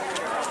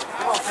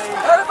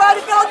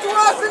 Everybody go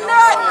towards the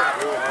net.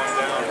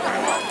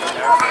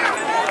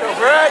 Go,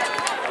 Brad.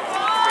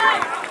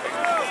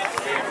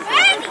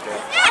 Ready,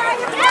 set,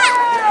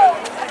 go!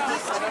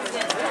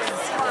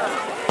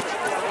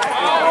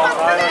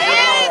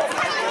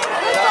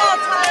 Good ball,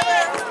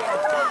 Tyler!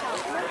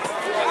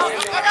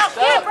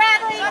 Get it,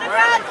 Bradley! Let it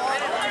run!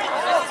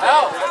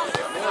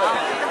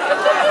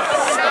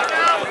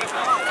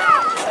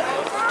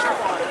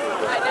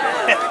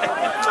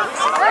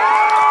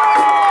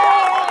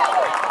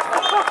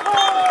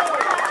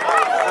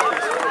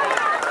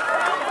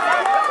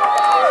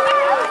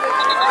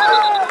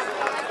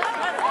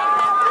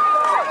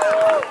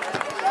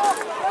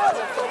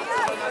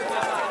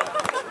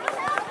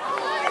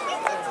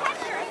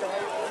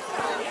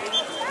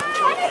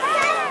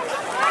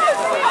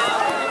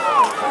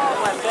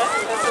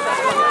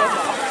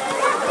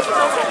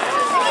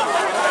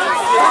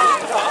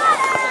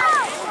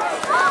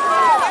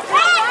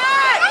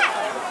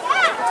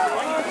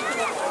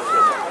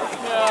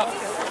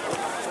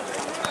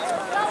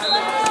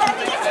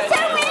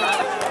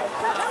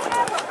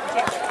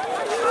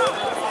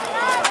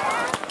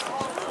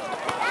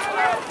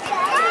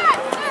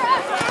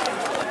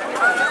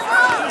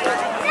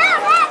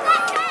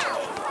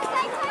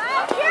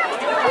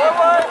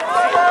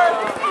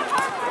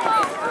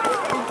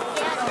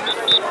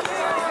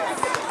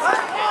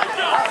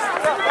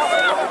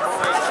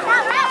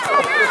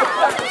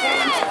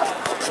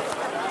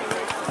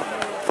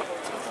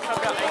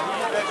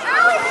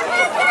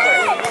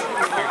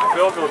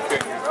 field goal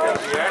kick. He's got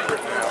to be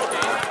accurate now.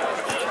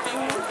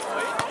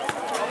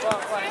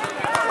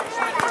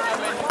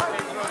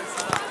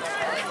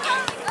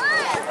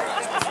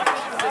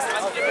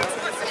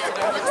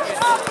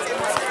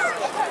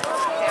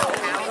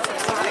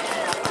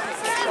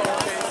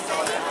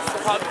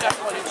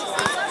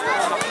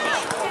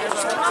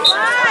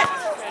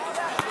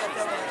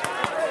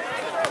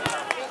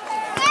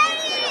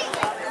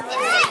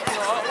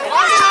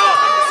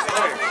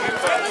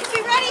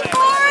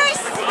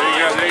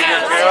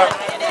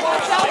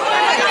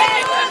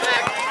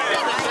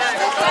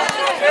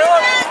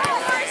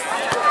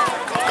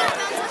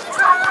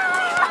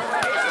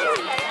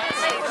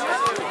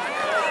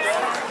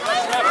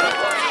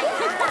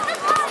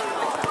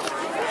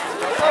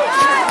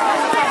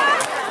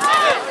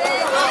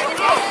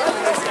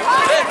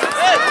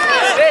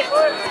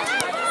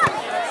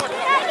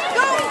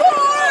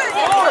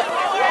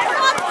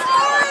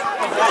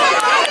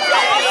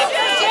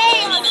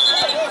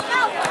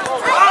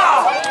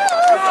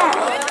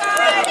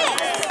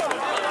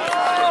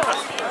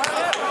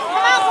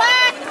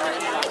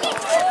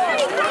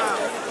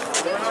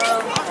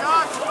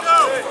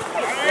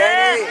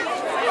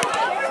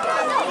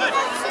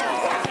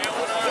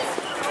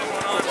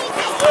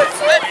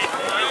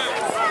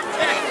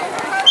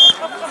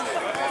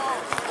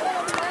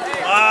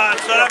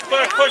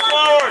 Push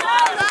forward!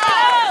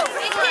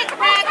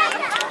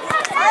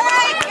 All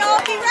right,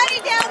 y'all, be ready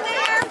down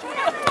there.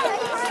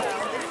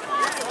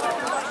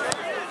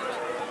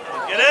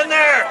 Get in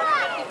there!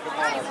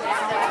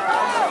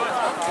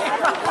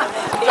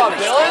 What's up,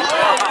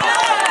 Dylan?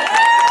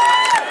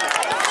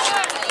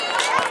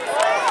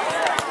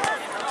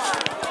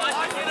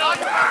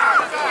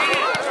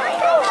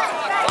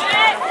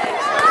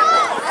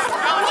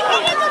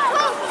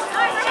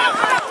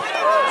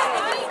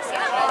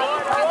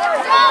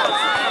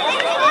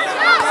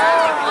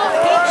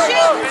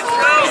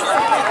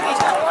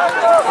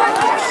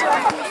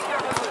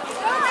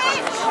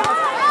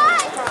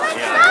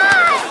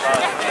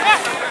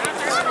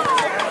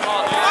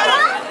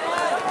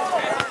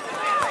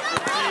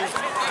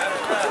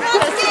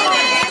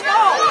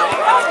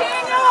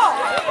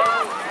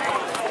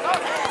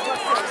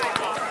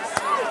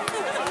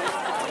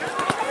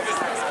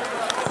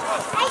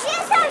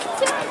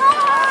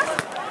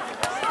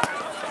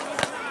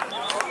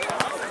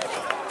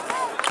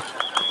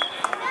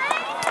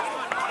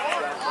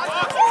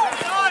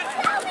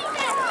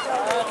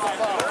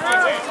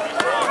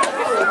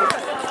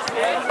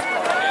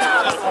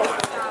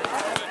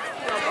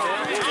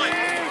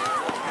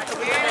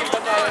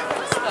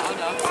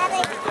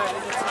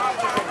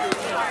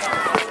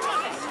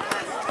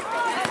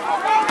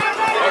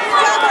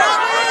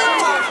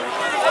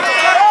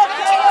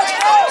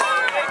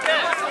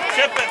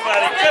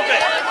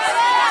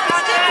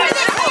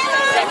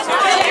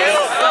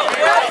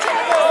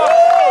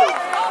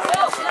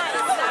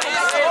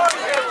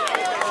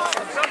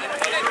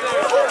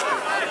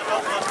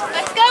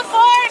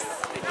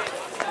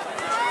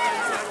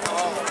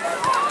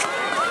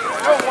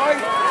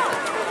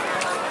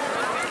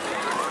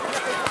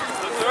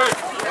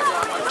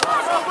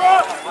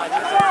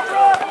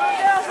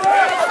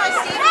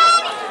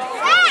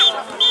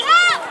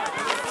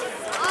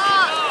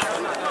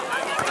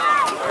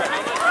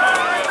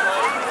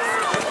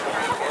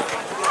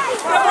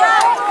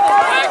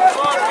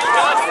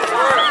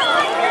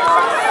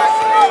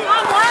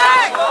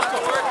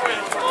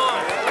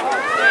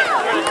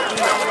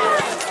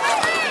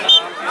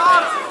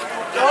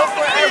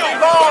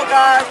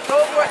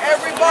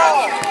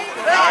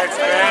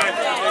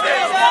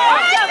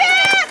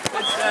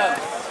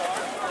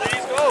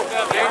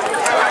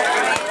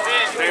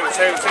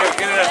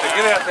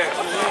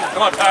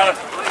 Come on, Tyler.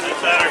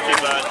 That's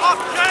energy, bud.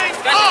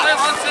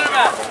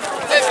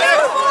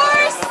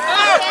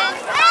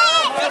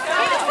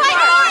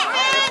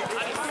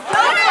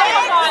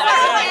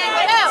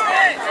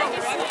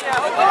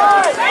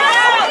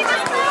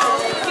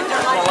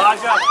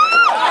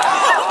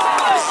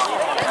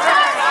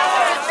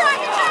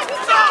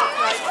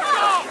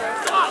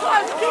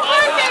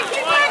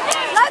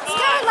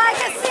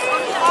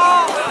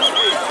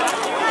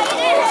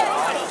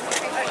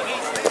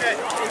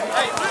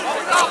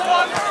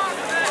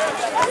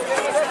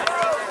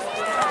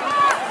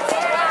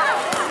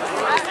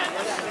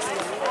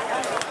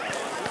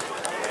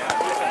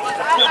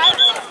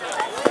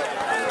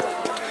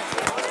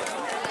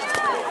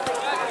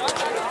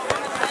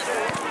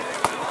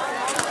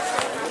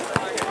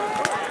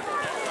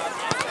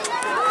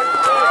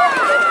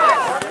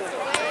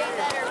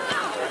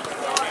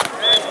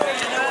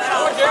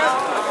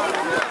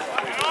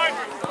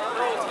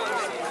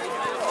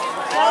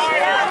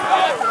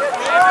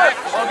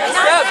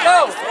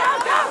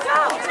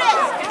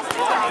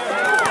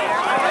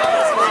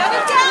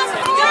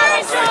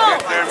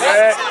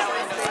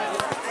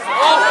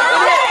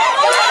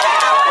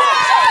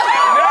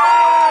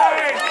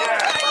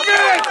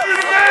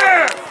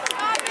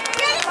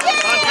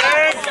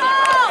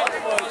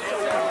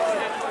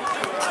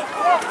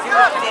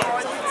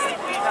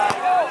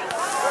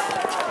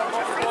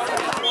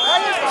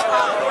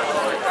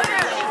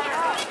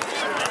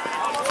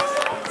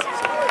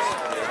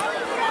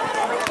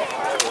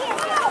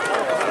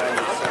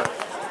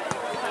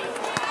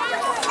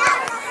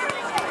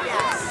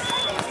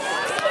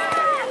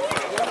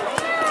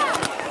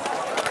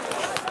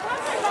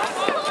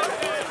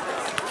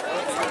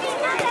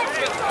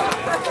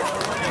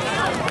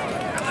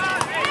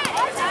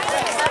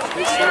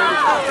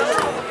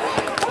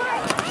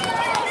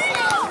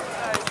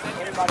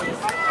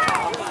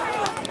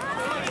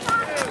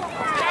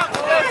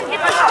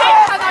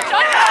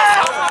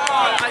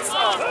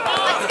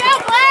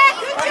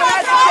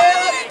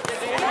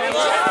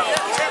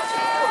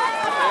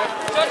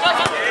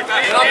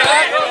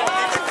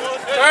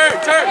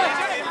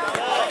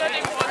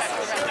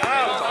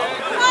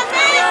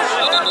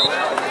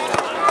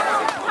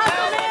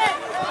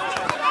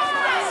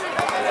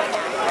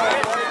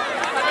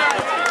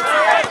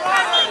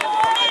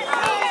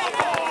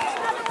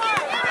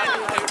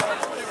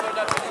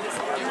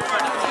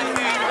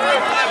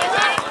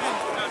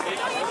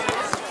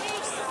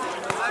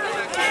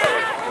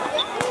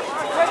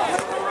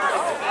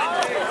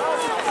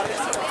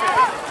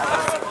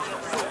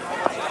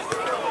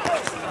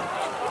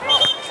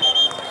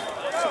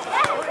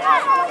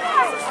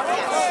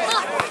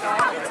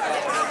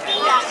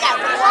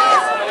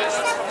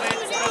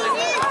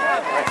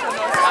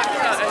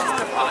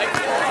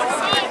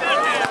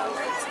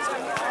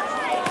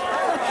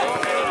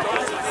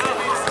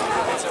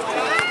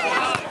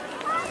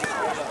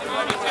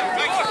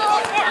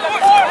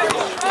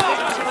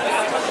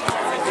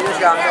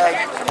 job, Meg.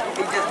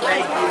 He just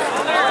made you.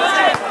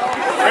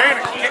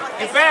 Brandon,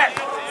 get back.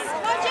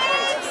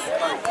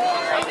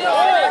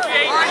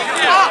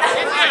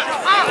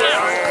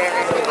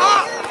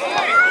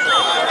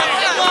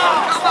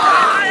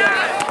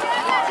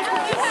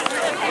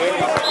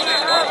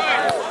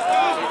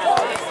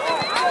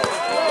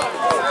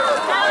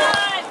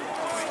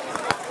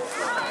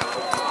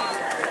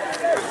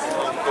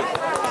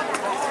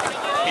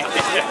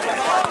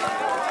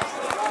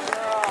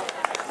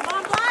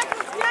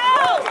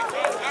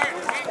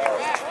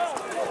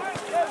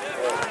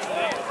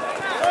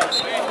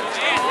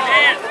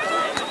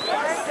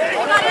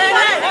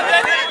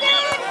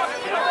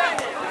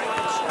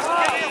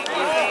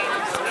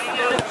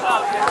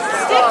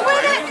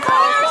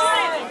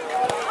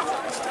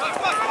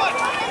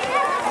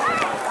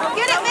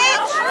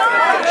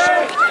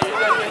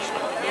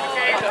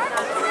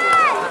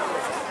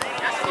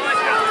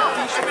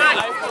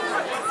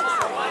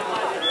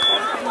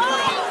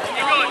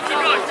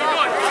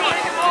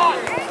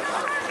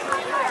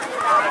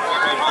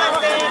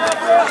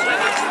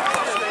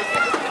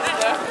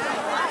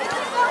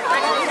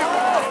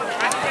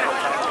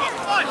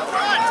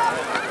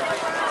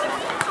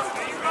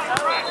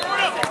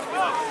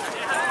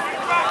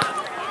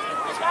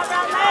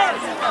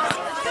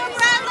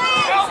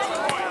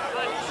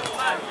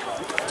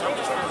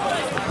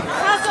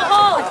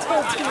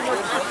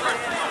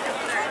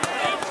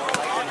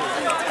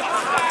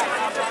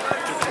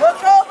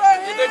 Look over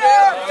here!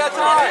 We got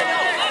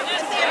time!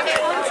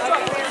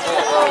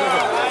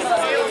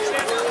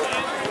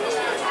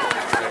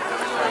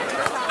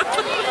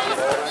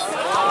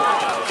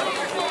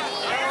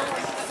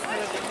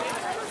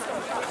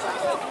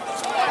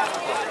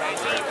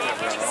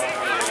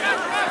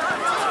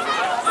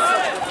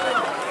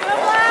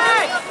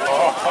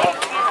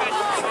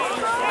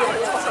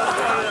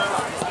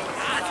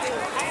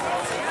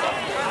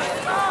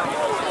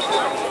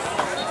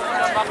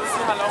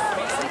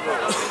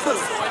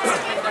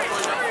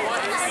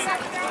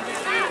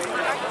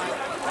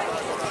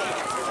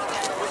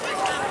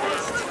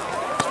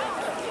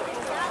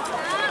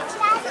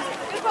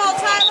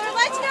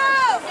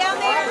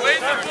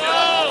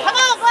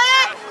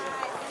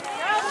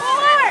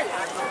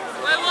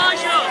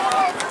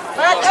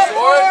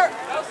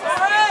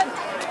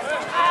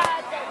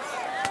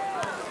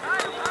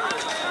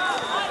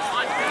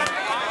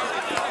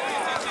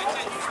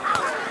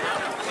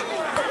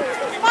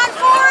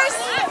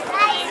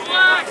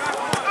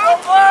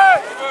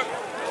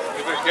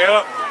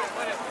 Caleb.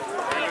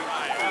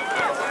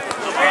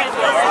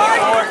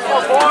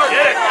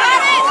 Get it.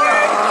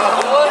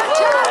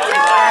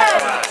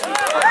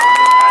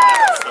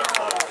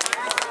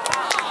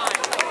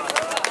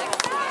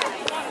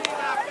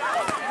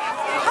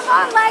 Come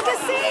on,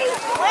 Legacy!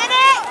 Win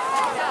it!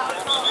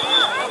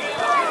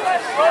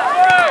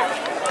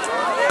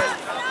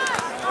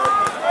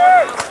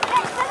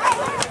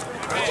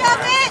 Good job,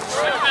 Mitch!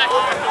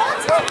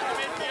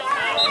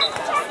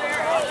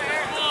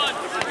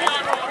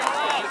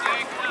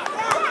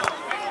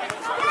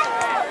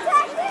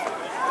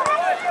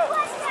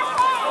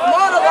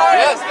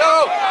 Yes, go!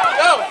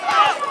 Go!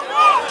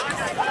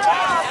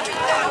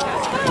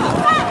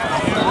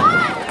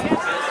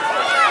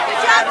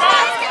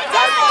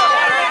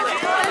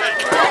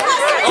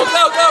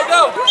 Go, go,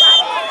 go!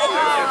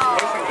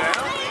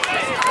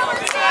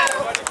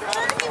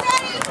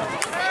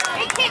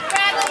 Big kick,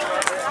 Bradley!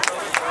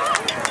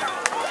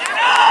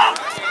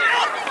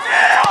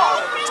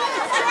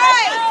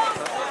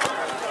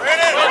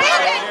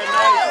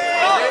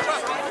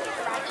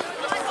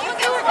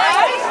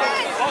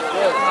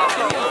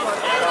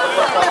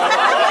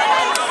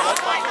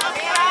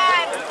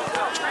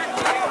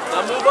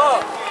 Now move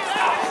up.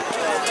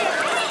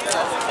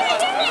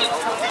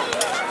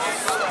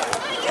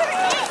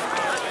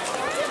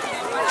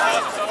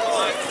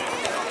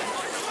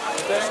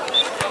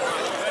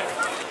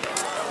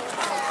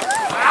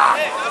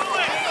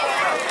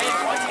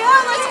 Let's go,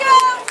 let's go!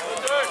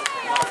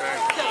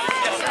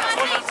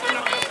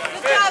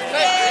 Good job,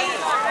 Dave!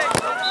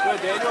 Good,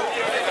 Daniel.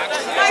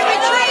 Right,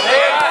 retreat!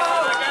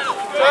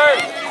 Third.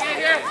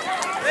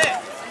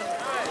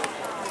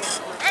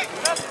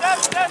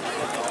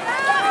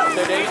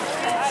 Good, Dave.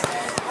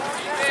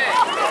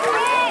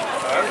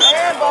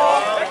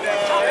 Handball.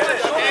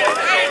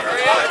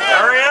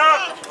 Hurry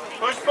up.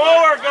 Push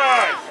forward,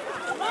 guys.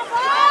 Come on,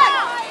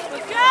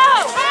 let's go!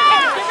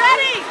 Get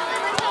ready!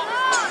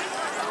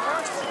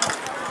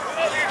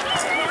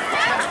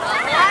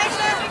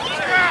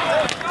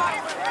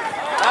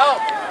 Out.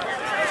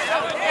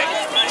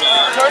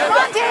 Turn it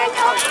back.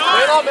 Daniel!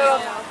 Middle,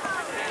 middle.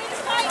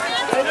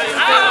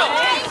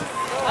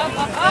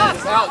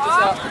 Just out,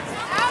 just out.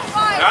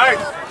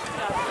 Nice.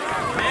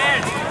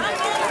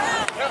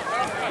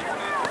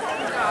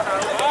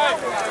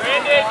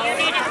 Brandon, you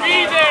need to be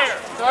there.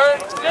 Turn.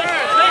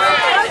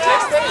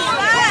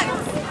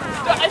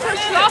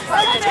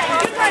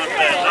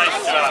 Nice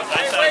job.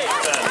 Nice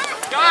job.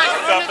 Guys,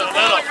 Mark up in the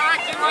middle.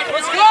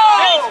 let's go!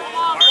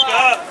 Mark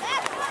up.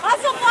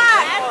 Hustle,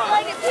 Black!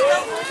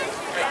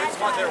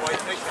 Mark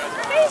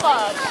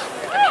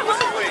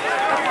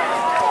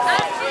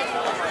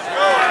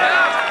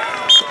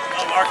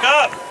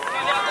up.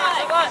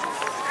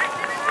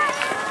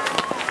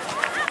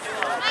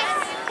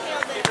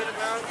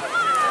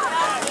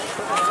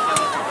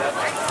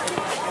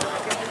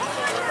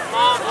 Come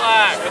on,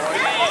 Black. Let's be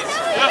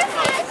easy.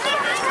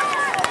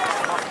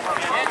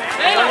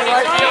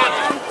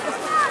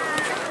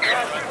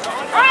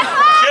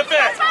 Chip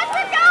it.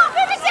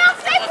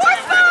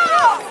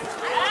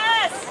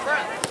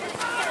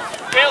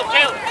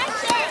 Caleb.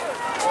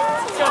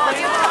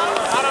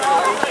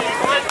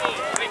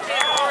 They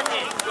can't guard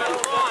me.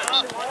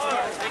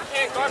 They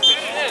can't guard me.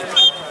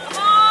 Come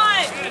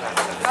on.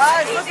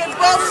 Guys, look at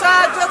both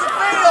sides of the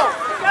field.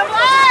 Go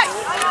Black!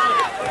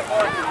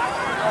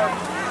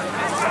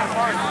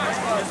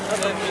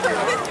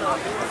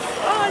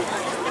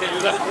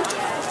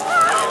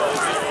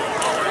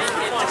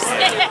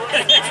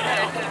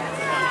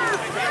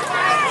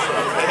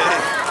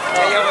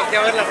 Ya volteé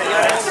a ver la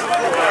señora.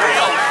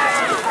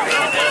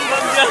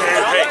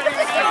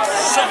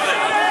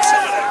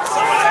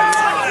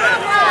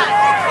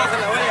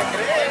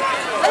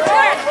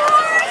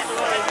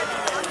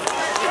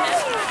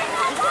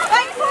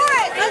 Fight for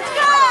it! Let's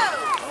go!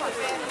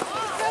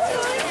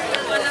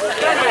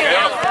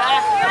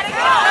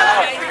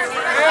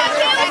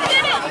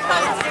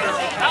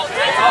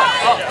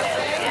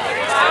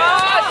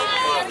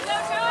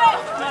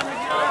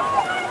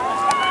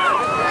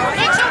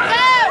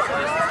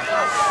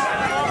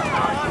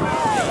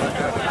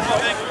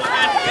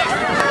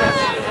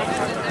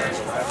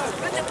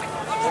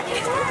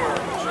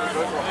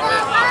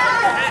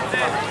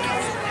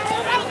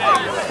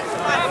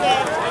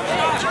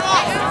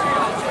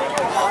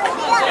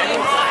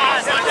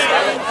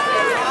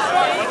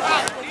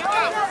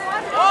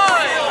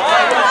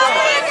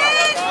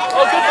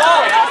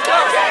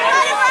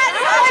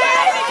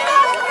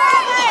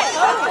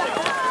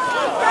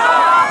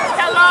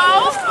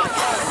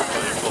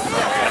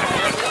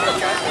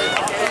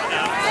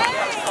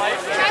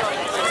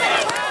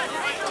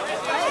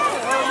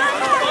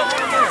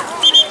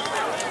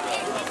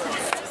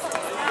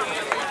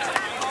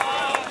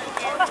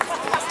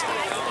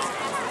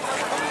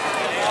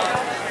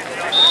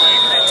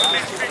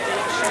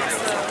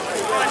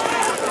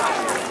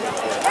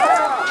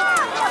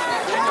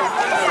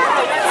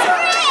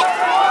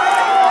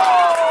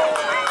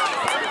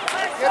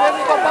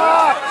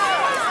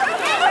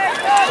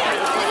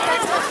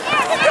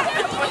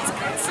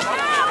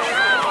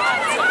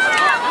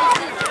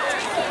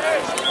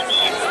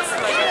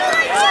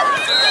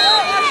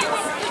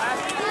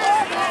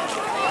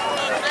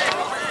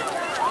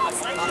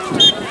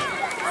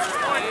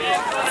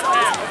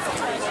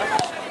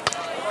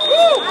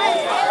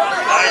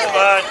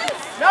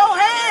 No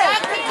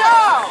hands. Good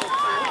job.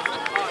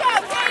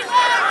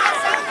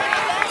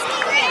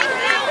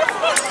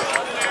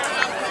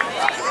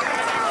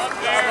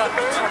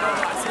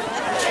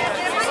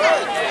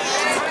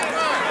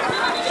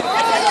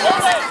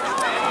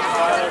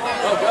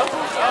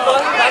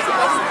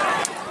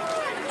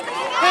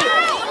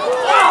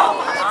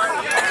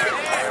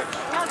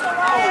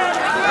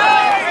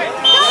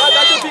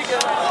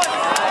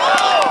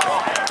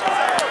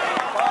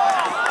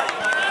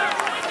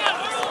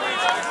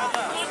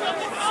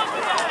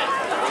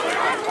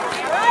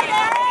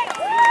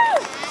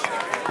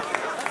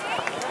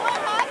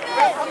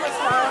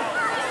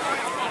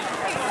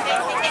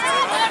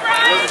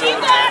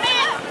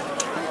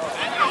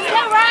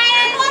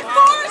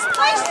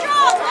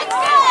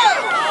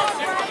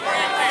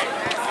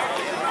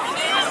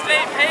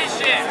 Stay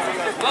patient.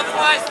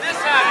 Otherwise, this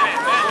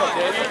happens.